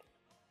think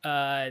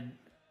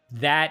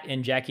that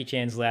and Jackie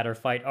Chan's ladder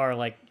fight are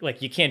like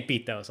you can't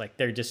beat those. Like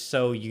they're just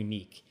so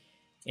unique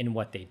in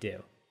what they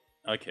do.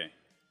 Okay,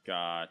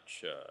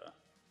 gotcha.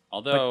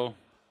 Although,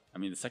 I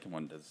mean, the second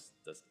one does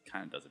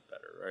it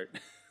better,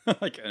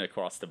 right? Like and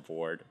across the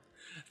board.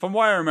 From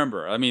what I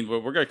remember, I mean,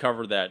 we're gonna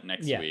cover that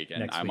next week,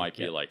 and I might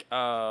be like,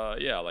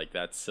 like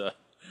that's it's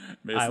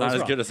not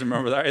as good as I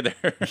remember that either.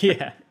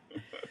 Yeah.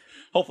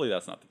 Hopefully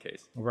that's not the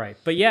case. Right.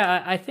 But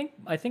yeah, I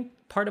think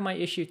part of my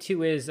issue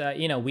too is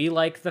we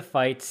like the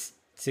fights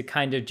to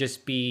kind of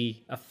just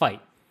be a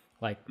fight.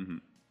 Like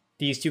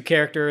these two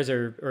characters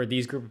or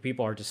these group of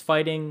people are just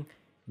fighting,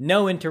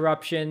 no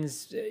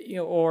interruptions,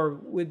 or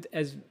with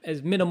as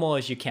minimal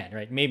as you can,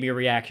 right? Maybe a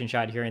reaction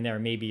shot here and there,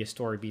 maybe a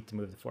story beat to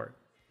move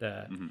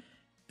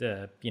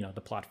the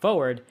plot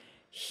forward.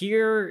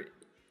 Here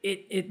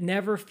it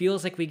never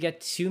feels like we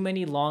get too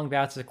many long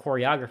bouts of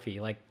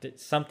choreography. Like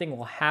something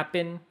will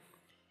happen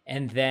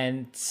and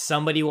then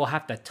somebody will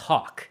have to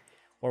talk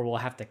or we'll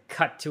have to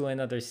cut to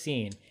another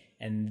scene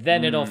and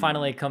then it'll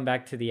finally come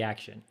back to the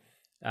action.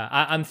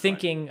 I'm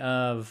thinking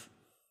of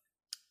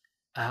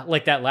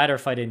like that ladder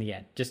fight in the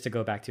end, just to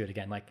go back to it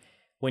again. Like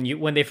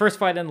when they first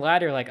fight on the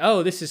ladder, like,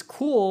 oh, this is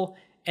cool.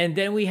 And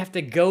then we have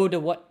to go to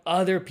what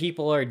other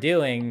people are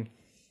doing.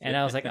 And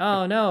I was like,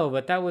 oh no,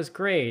 but that was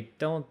great.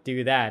 Don't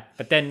do that.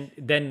 But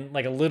then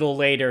like a little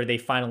later, they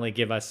finally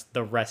give us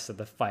the rest of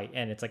the fight.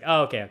 And it's like,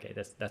 oh, okay,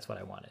 that's what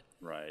I wanted.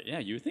 Right. Yeah,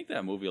 you would think that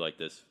a movie like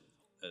this,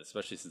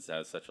 especially since it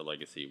has such a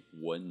legacy,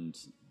 wouldn't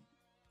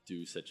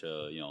do such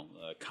a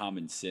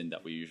common sin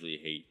that we usually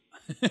hate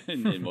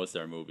in most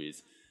of our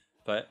movies.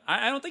 But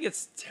I don't think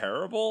it's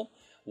terrible.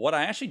 What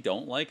I actually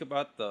don't like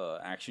about the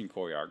action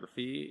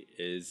choreography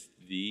is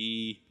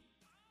the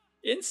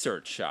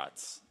insert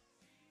shots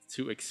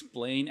to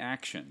explain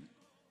action.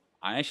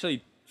 I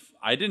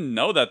didn't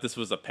know that this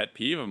was a pet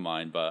peeve of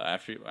mine, but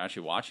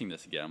actually watching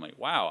this again, I'm like,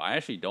 wow, I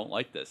actually don't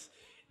like this.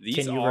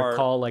 Can you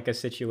recall like a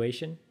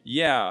situation?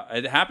 Yeah,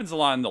 it happens a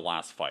lot in the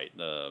last fight.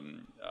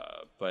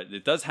 But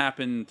it does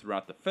happen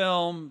throughout the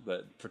film,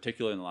 but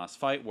particularly in the last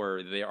fight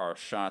where there are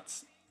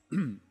shots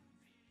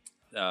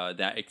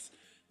that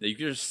you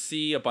just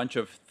see a bunch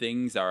of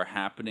things that are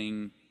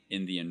happening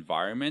in the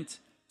environment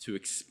to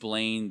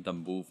explain the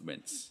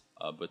movements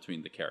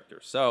between the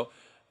characters. So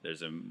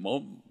there's a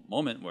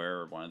moment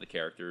where one of the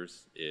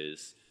characters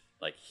is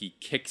like he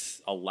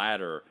kicks a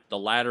ladder. The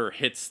ladder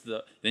hits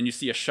then you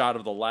see a shot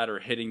of the ladder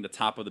hitting the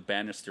top of the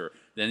banister.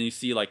 Then you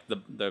see like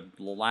the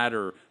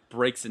ladder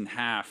breaks in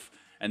half,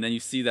 and then you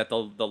see that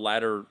the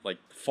ladder like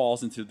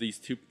falls into these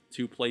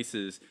two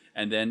places,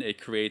 and then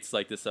it creates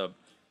like this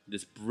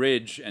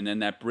bridge, and then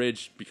that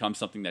bridge becomes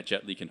something that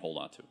Jet Li can hold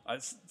on to.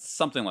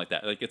 Something like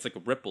that. Like it's like a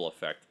ripple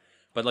effect.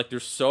 But like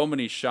there's so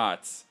many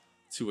shots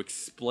to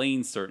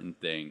explain certain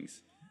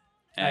things.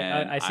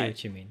 And I see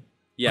what you mean.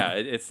 Yeah,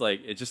 it's like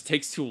it just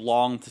takes too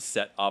long to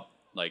set up.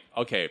 Like,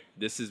 okay,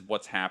 this is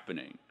what's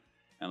happening,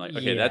 and like,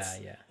 okay,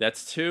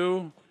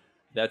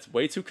 that's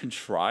way too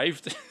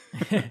contrived.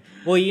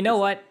 Well, you know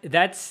what?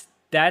 That's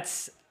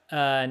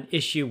an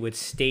issue with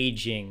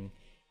staging.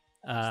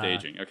 Okay.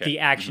 The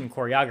action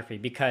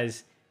choreography,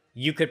 because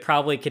you could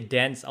probably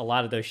condense a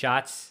lot of those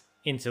shots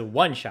into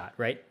one shot,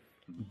 right?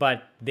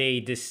 But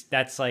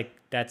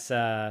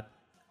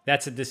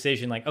that's a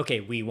decision. Like,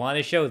 okay, we want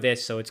to show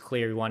this, so it's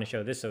clear. We want to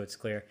show this, so it's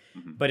clear.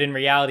 But in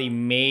reality,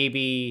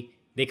 maybe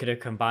they could have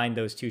combined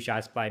those two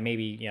shots by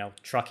maybe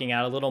trucking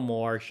out a little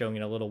more, showing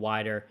it a little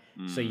wider,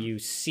 so you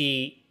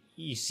see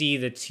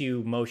the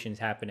two motions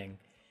happening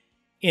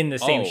in the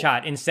same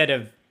shot instead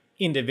of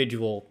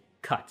individual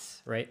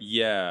cuts, right?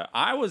 Yeah,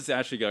 I was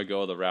actually gonna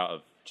go the route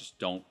of just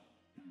don't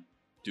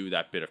do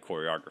that bit of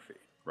choreography,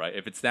 right?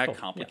 If it's that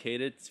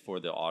complicated for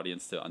the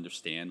audience to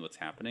understand what's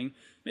happening,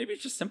 maybe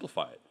just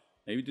simplify it.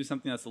 Maybe do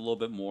something that's a little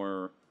bit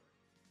more,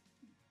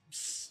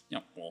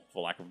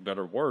 for lack of a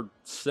better word,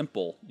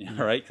 simple,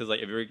 right? Because like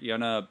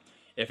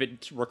if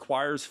it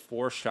requires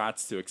 4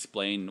 shots to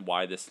explain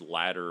why this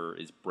ladder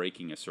is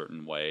breaking a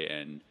certain way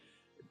and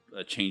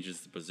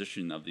changes the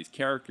position of these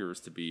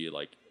characters to be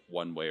like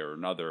one way or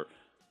another,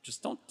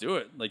 just don't do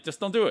it. Like, just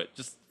don't do it.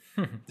 Just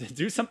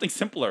do something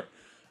simpler.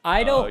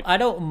 I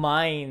don't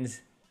mind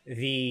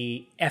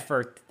the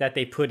effort that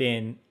they put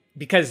in,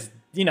 because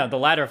the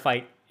ladder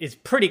fight is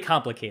pretty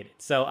complicated.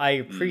 So I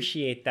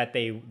appreciate that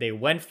they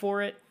went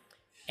for it,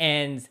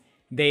 and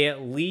they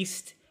at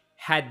least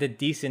had the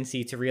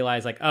decency to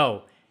realize like,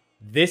 oh,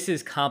 this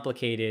is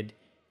complicated.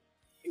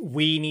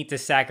 We need to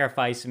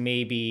sacrifice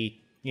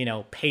maybe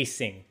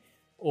pacing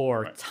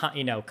or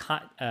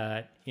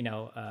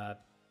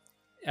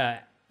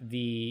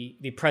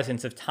the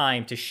presence of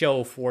time to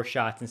show 4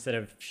 shots instead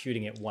of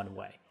shooting it one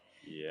way.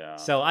 Yeah.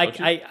 So I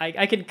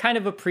can kind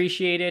of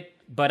appreciate it,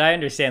 but I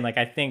understand. Like,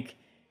 I think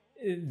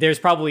there's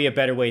probably a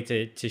better way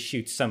to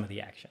shoot some of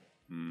the action.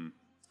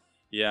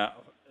 Yeah.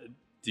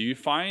 Do you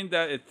find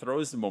that it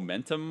throws the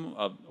momentum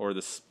or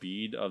the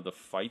speed of the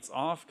fights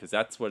off? Because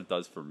that's what it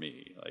does for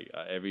me. Like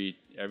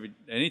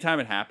anytime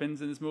it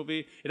happens in this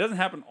movie, it doesn't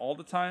happen all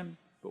the time,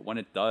 but when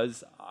it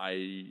does,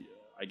 I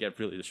get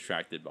really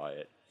distracted by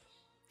it.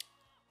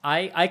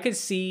 I could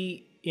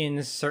see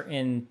in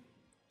certain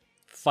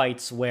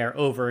fights where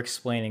over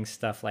explaining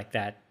stuff like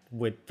that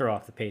would throw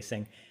off the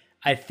pacing.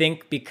 I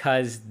think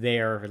because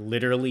they're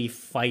literally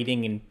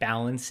fighting and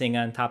balancing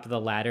on top of the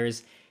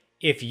ladders,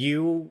 if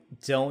you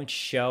don't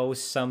show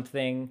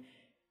something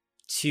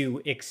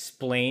to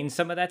explain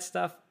some of that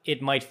stuff,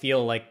 it might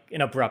feel like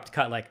an abrupt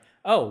cut, like,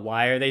 oh,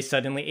 why are they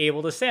suddenly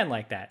able to stand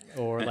like that?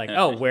 Or like,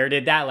 oh, where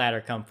did that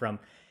ladder come from?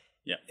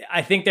 Yeah.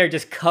 I think they're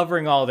just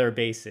covering all their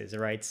bases,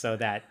 right? So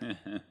that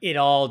it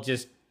all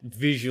just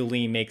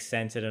visually makes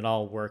sense and it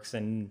all works,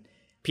 and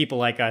people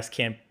like us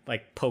can't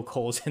like poke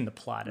holes in the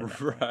plot.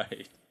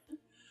 Right.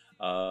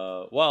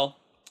 Well,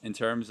 in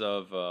terms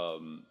of,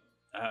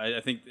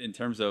 I think in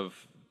terms of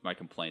my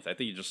complaints, I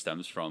think it just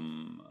stems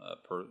from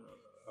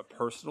a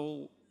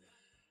personal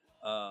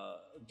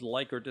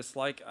like or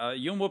dislike.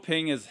 Yuen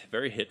Woo-ping is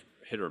very hit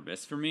or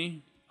miss for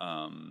me.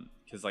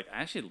 Because like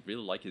I actually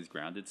really like his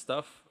grounded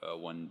stuff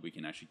when we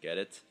can actually get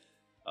it.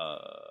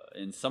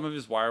 In some of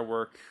his wire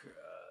work,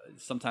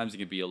 sometimes it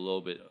can be a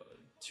little bit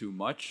too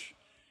much.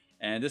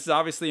 And this is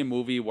obviously a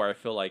movie where I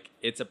feel like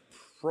it's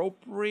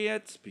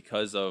appropriate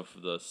because of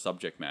the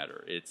subject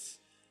matter. It's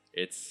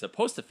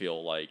supposed to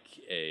feel like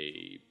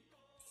a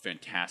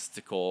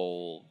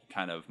fantastical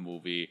kind of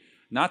movie,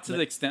 not to the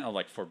extent of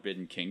like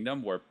Forbidden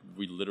Kingdom, where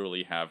we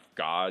literally have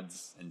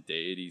gods and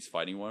deities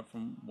fighting one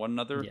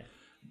another. Yeah.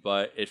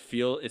 But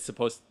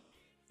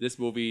this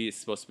movie is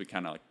supposed to be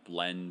kind of like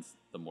blend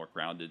the more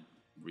grounded,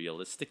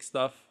 realistic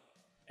stuff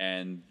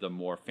and the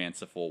more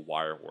fanciful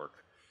wire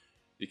work,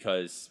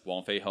 because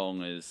Wong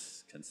Fei-hung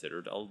is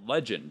considered a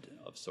legend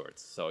of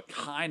sorts. So it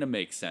kind of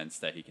makes sense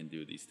that he can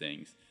do these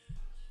things.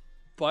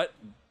 But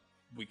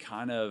we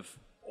kind of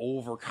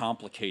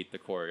overcomplicate the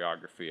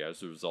choreography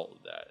as a result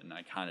of that, and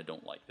I kind of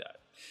don't like that.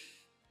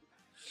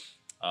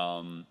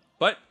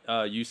 But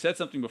you said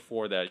something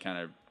before that kind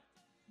of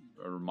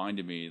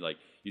reminded me, like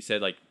you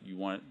said, like you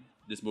want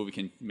this movie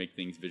can make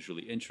things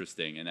visually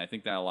interesting, and I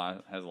think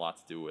that has a lot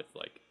to do with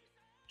like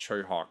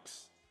Choi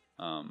Hawk's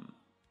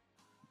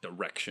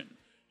direction.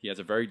 He has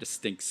a very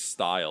distinct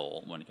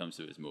style when it comes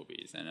to his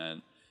movies,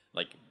 and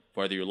like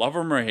whether you love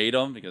him or hate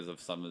him, because of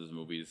some of his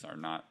movies are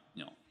not,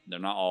 they're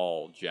not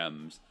all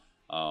gems.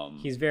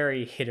 He's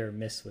very hit or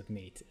miss with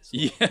me too.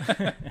 Well.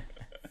 Yeah.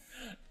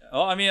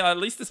 Well, I mean, at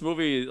least this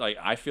movie, like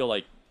I feel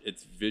like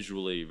it's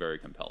visually very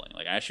compelling.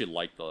 Like I actually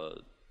like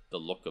the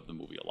look of the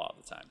movie a lot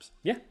of the times.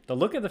 Yeah, the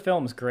look of the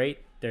film is great.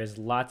 There's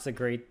lots of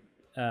great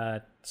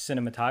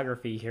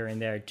cinematography here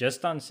and there,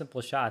 just on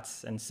simple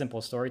shots and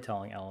simple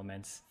storytelling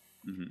elements.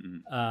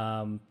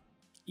 Mm-hmm.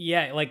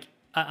 Yeah, like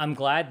I'm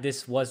glad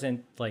this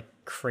wasn't like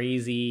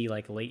crazy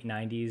like late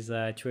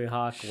 90s Choi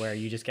Hawk, where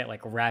you just get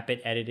like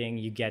rapid editing.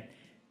 You get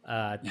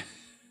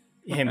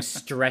him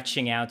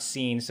stretching out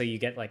scenes, so you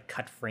get like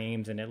cut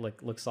frames and it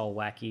looks all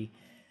wacky.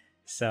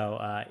 So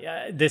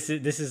yeah, this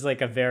is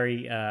like a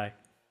very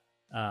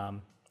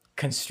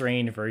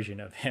constrained version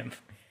of him.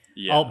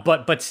 Yeah.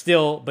 But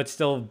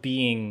still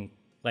being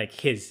like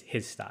his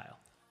style.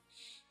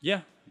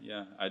 Yeah.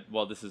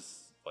 Well, this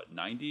is what,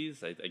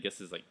 90s. I guess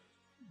is like,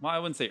 well, I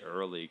wouldn't say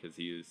early, because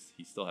he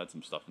still had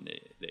some stuff in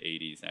the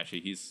 80s.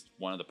 Actually, he's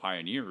one of the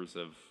pioneers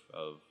of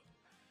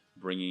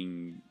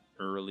bringing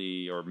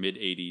early or mid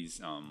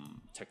 80s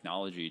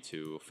technology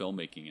to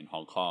filmmaking in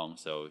Hong Kong.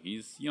 So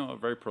he's a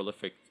very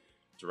prolific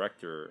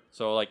director.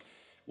 So like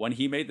when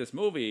he made this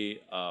movie,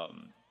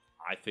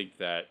 I think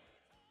that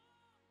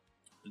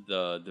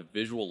the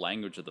visual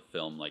language of the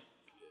film, like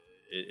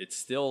it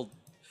still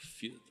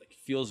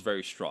feels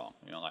very strong.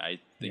 Like I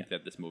think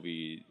that this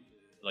movie,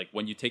 like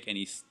when you take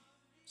any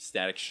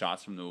static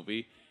shots from the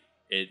movie,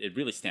 it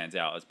really stands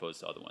out as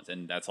opposed to other ones.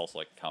 And that's also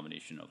like a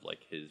combination of like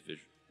his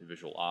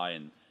visual eye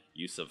and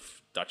use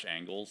of Dutch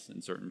angles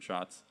in certain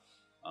shots.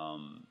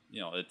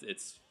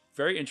 It's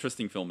very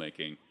interesting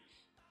filmmaking.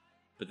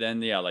 But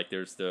then like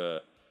there's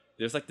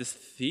like this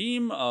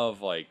theme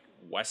of like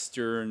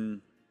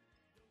Western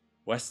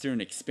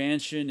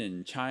expansion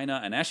in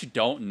China, and I actually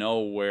don't know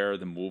where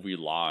the movie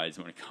lies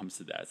when it comes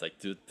to that. It's like,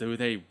 do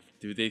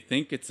they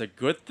think it's a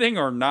good thing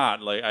or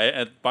not? Like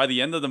by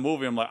the end of the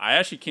movie, I'm like, I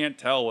actually can't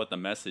tell what the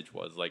message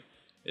was. Like,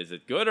 is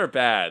it good or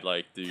bad?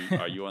 Like,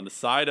 are you on the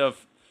side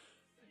of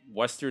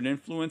Western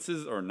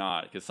influences or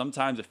not? Because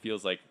sometimes it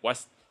feels like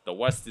the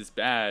West is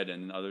bad,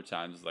 and other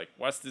times it's like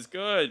West is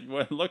good.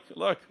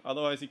 Look,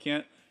 otherwise you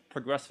can't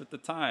progress with the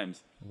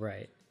times.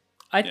 Right.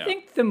 I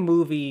think the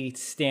movie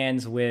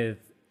stands with,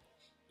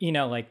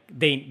 like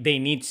they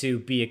need to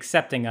be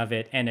accepting of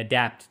it and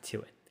adapt to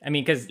it. I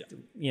mean, because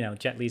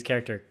Jet Li's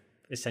character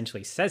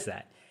essentially says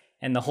that,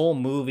 and the whole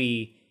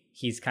movie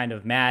he's kind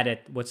of mad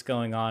at what's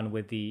going on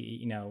with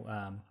the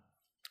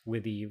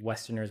with the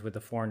Westerners, with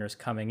the foreigners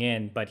coming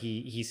in, but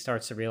he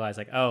starts to realize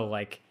like, oh,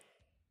 like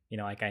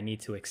like I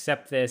need to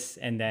accept this.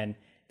 And then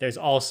there's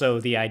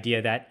also the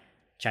idea that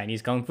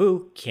Chinese Kung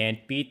Fu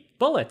can't beat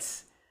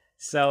bullets.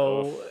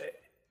 So,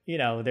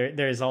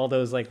 there's all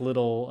those like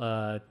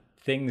little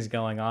things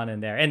going on in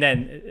there. And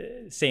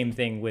then same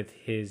thing with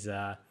his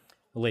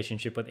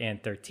relationship with Anne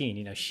 13.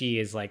 You know, she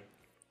is like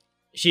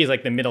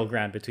the middle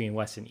ground between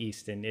West and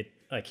East, and it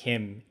like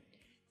him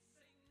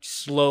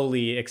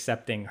slowly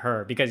accepting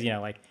her because, you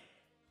know, like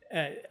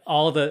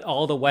all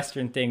the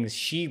Western things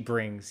she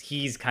brings,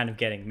 he's kind of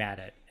getting mad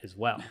at as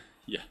well.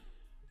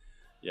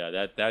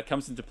 Yeah, that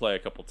comes into play a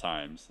couple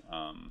times.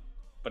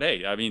 But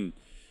hey, I mean,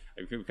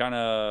 we kind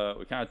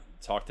of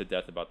talked to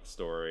death about the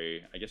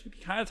story. I guess we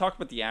can kind of talk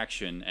about the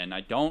action, and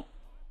I don't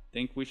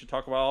think we should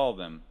talk about all of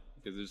them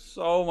because there's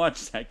so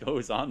much that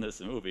goes on in this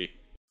movie.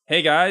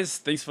 Hey guys,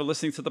 thanks for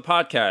listening to the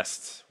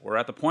podcast. We're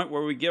at the point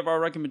where we give our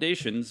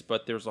recommendations,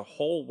 but there's a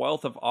whole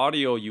wealth of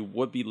audio you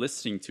would be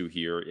listening to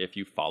here if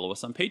you follow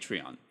us on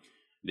Patreon.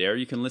 There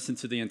you can listen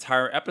to the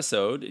entire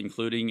episode,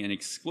 including an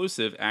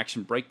exclusive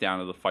action breakdown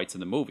of the fights in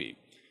the movie.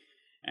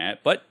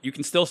 But you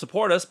can still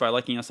support us by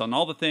liking us on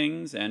all the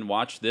things and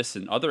watch this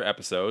and other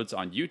episodes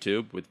on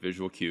YouTube with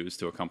visual cues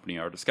to accompany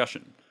our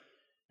discussion.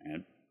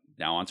 And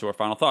now on to our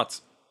final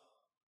thoughts.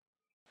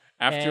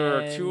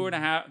 After 2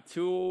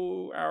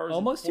 hours,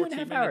 almost 2.5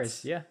 minutes,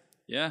 hours,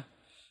 yeah.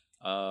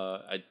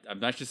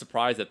 I'm actually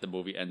surprised that the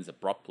movie ends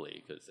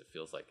abruptly because it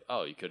feels like,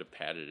 oh, you could have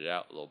padded it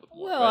out a little bit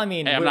more. Well, but, I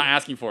mean, hey, I'm not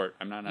asking for it.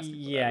 I'm not asking for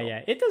it.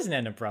 Yeah. It doesn't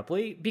end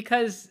abruptly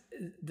because.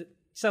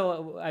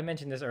 So I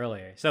mentioned this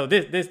earlier. So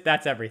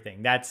that's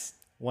everything. That's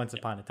Once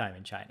Upon a Time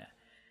in China.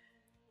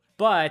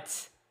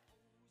 But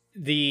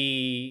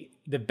the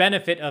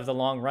benefit of the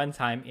long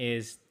runtime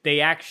is they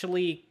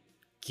actually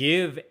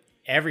give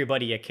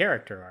everybody a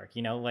character arc.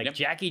 You know, like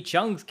Jackie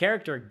Chung's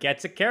character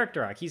gets a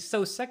character arc. He's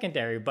so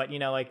secondary, but you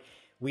know, like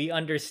we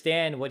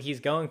understand what he's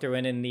going through,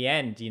 and in the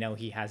end, you know,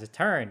 he has a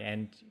turn,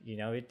 and you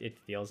know, it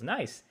feels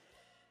nice.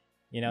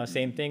 You know,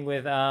 same thing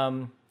with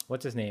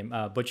what's his name?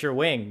 Butcher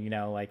Wing, you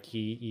know, like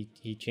he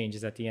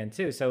changes at the end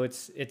too. So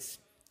it's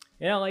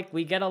you know, like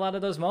we get a lot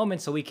of those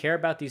moments, so we care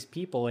about these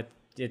people.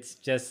 It's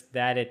just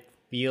that it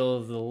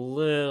feels a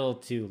little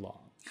too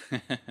long.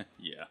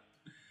 Yeah,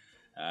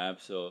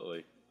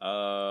 absolutely.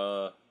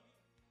 I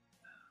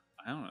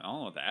don't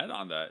know what to add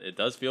on that. It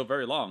does feel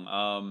very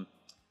long.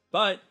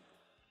 But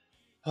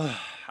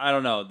I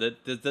don't know.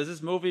 Does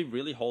this movie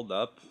really hold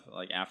up?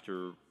 Like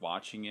after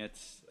watching it,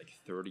 like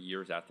 30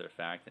 years after the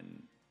fact,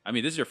 and I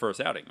mean, this is your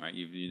first outing, right?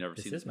 You've never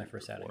seen this. This is my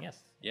first outing,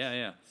 yes.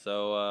 Yeah.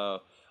 So,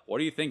 what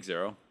do you think,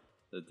 Zero?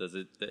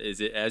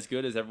 Is it as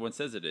good as everyone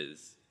says it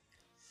is?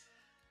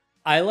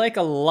 I like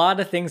a lot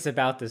of things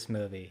about this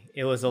movie.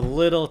 It was a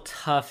little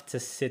tough to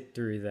sit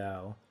through,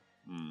 though.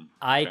 Okay.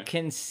 I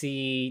can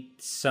see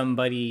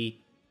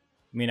somebody,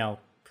 you know,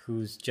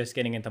 who's just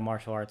getting into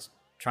martial arts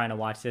trying to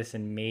watch this,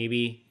 and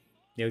maybe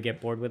they would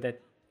get bored with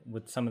it,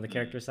 with some of the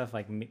character stuff.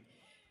 Like,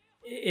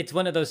 it's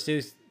one of those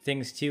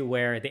things too,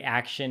 where the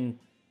action,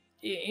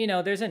 you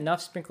know, there's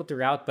enough sprinkled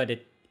throughout, but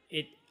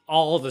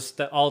all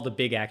the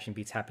big action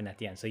beats happen at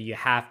the end, so you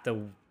have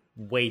to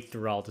wait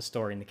through all the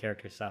story and the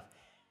character stuff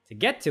to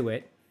get to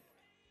it.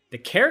 The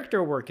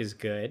character work is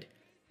good,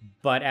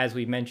 but as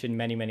we mentioned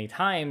many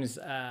times,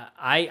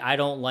 I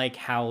don't like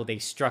how they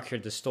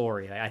structured the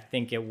story. I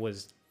think it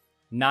was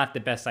not the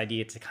best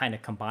idea to kind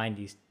of combine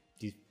these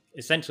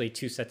essentially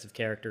two sets of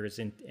characters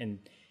and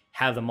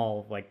have them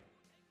all like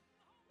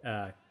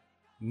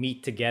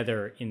meet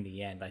together in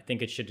the end. I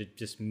think it should have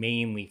just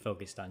mainly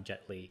focused on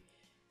Jet Li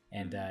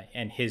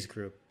and his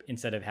group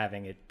instead of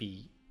adding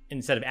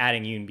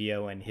Yun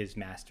Bio and his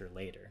master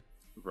later.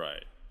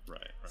 Right.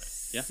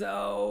 Yeah.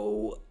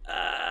 So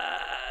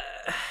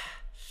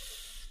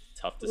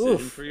tough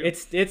decision for you.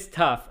 It's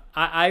tough.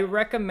 I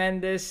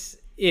recommend this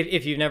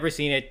if you've never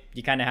seen it.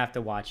 You kind of have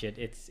to watch it.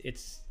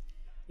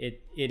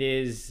 It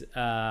is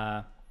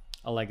a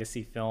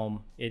legacy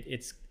film.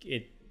 It's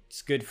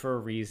good for a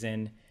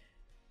reason.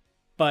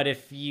 But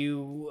if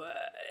you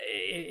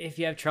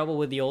have trouble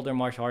with the older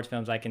martial arts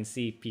films, I can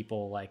see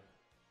people like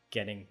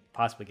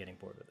possibly getting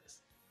bored with this.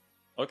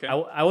 Okay.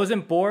 I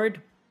wasn't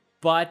bored,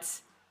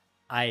 but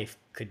I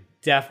could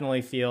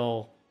definitely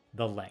feel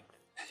the length.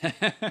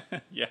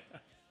 Yeah.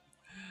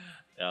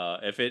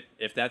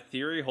 If that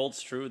theory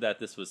holds true that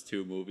this was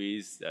two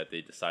movies that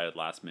they decided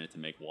last minute to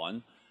make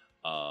one,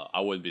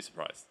 I wouldn't be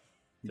surprised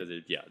because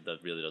that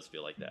really does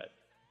feel like that.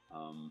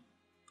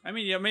 I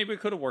mean, yeah, maybe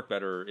it could have worked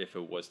better if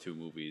it was two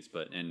movies,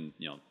 but you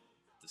know,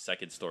 the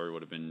second story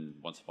would have been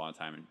Once Upon a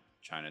Time in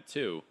China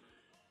 2.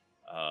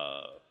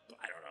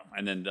 I don't know,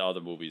 and then the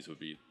other movies would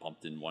be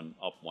pumped in one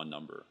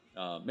number.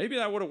 Maybe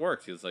that would have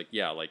worked because, like,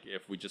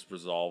 if we just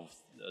resolved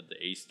the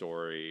A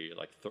story,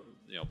 like,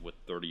 with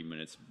 30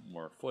 minutes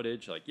more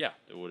footage, like, it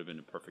would have been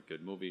a perfect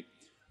good movie.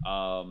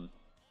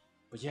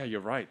 But yeah,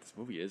 you're right. This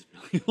movie is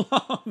really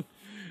long.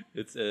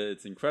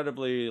 It's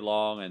incredibly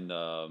long,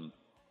 and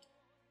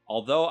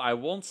although I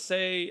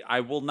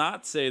will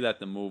not say that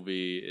the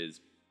movie is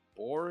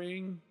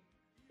boring.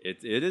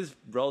 It is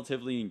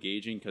relatively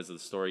engaging because the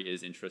story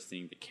is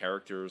interesting. The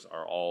characters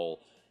are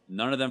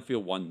none of them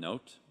feel one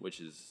note,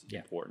 which is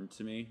important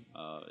to me.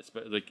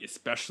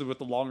 Especially with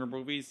the longer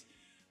movies,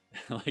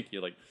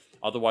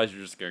 otherwise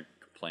you're just gonna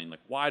complain like,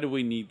 why do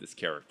we need this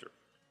character?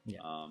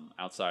 Yeah.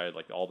 Outside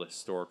like all the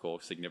historical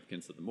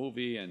significance of the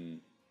movie and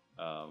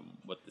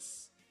what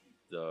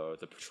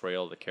the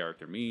portrayal of the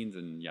character means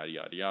and yada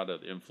yada yada,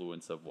 the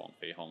influence of Wong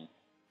Fei-hung.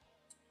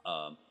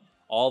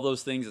 All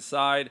those things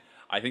aside,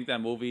 I think this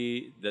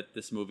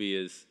movie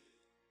is,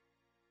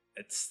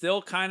 it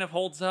still kind of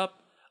holds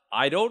up.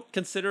 I don't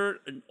consider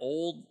it an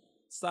old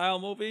style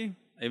movie,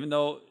 even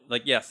though,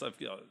 like, yes,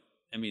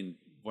 I mean,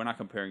 we're not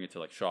comparing it to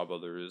like Shaw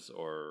Brothers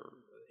or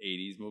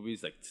 80s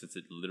movies, like since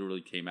it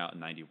literally came out in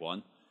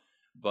 91.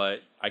 But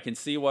I can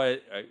see why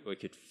it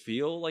could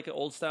feel like an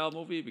old style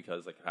movie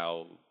because like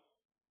how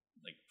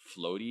like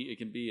floaty it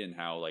can be and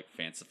how like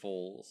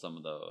fanciful some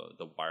of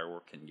the wire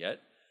work can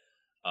get.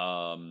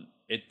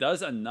 It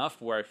does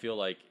enough where I feel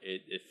like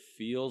it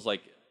feels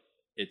like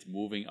it's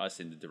moving us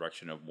in the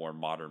direction of more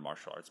modern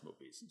martial arts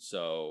movies.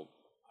 So,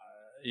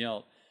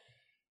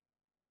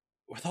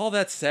 with all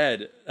that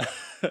said,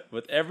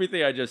 with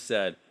everything I just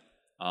said,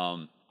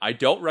 I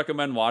don't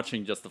recommend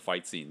watching just the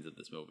fight scenes of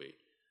this movie.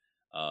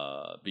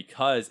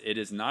 Because it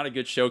is not a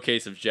good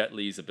showcase of Jet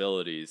Li's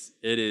abilities.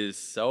 It is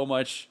so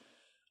much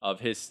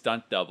of his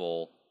stunt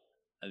double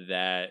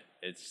that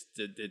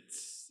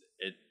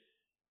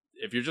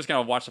if you're just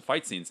gonna watch the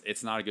fight scenes,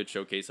 it's not a good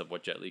showcase of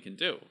what Jet Li can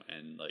do.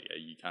 And like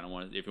you kind of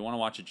want, if you want to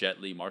watch a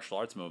Jet Li martial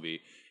arts movie,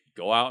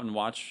 go out and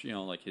watch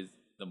like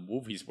the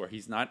movies where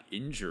he's not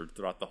injured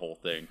throughout the whole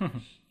thing.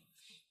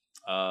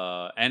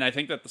 And I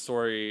think that the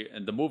story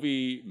and the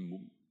movie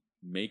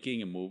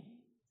making and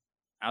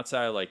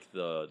outside of like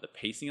the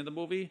pacing of the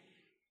movie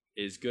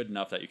is good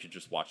enough that you could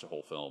just watch the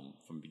whole film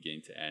from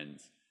beginning to end.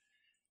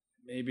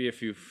 Maybe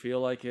if you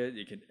feel like it,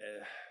 you could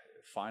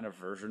find a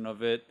version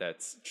of it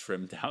that's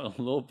trimmed down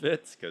a little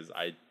bit because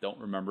I don't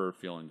remember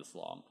feeling this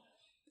long.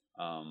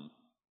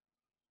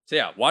 So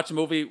yeah, watch a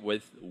movie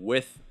with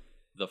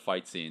the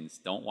fight scenes.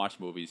 Don't watch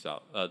movies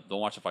out. Don't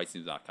watch the fight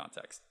scenes without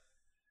context.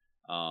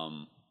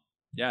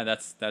 Yeah,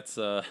 that's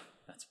Wong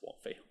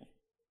Fei-hung.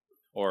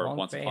 Or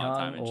Once Upon a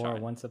Time in China. Or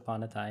Once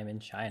Upon a Time in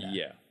China.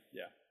 Yeah.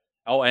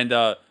 Oh, and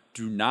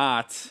do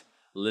not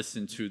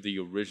listen to the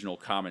original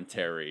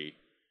commentary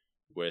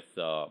with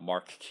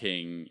Mark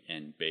King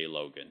and Bey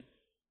Logan.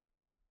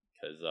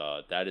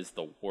 Because that is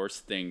the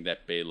worst thing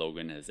that Bey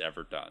Logan has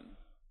ever done.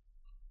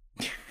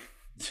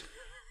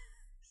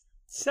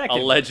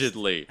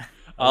 Allegedly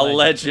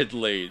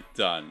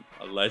done.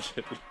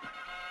 Allegedly.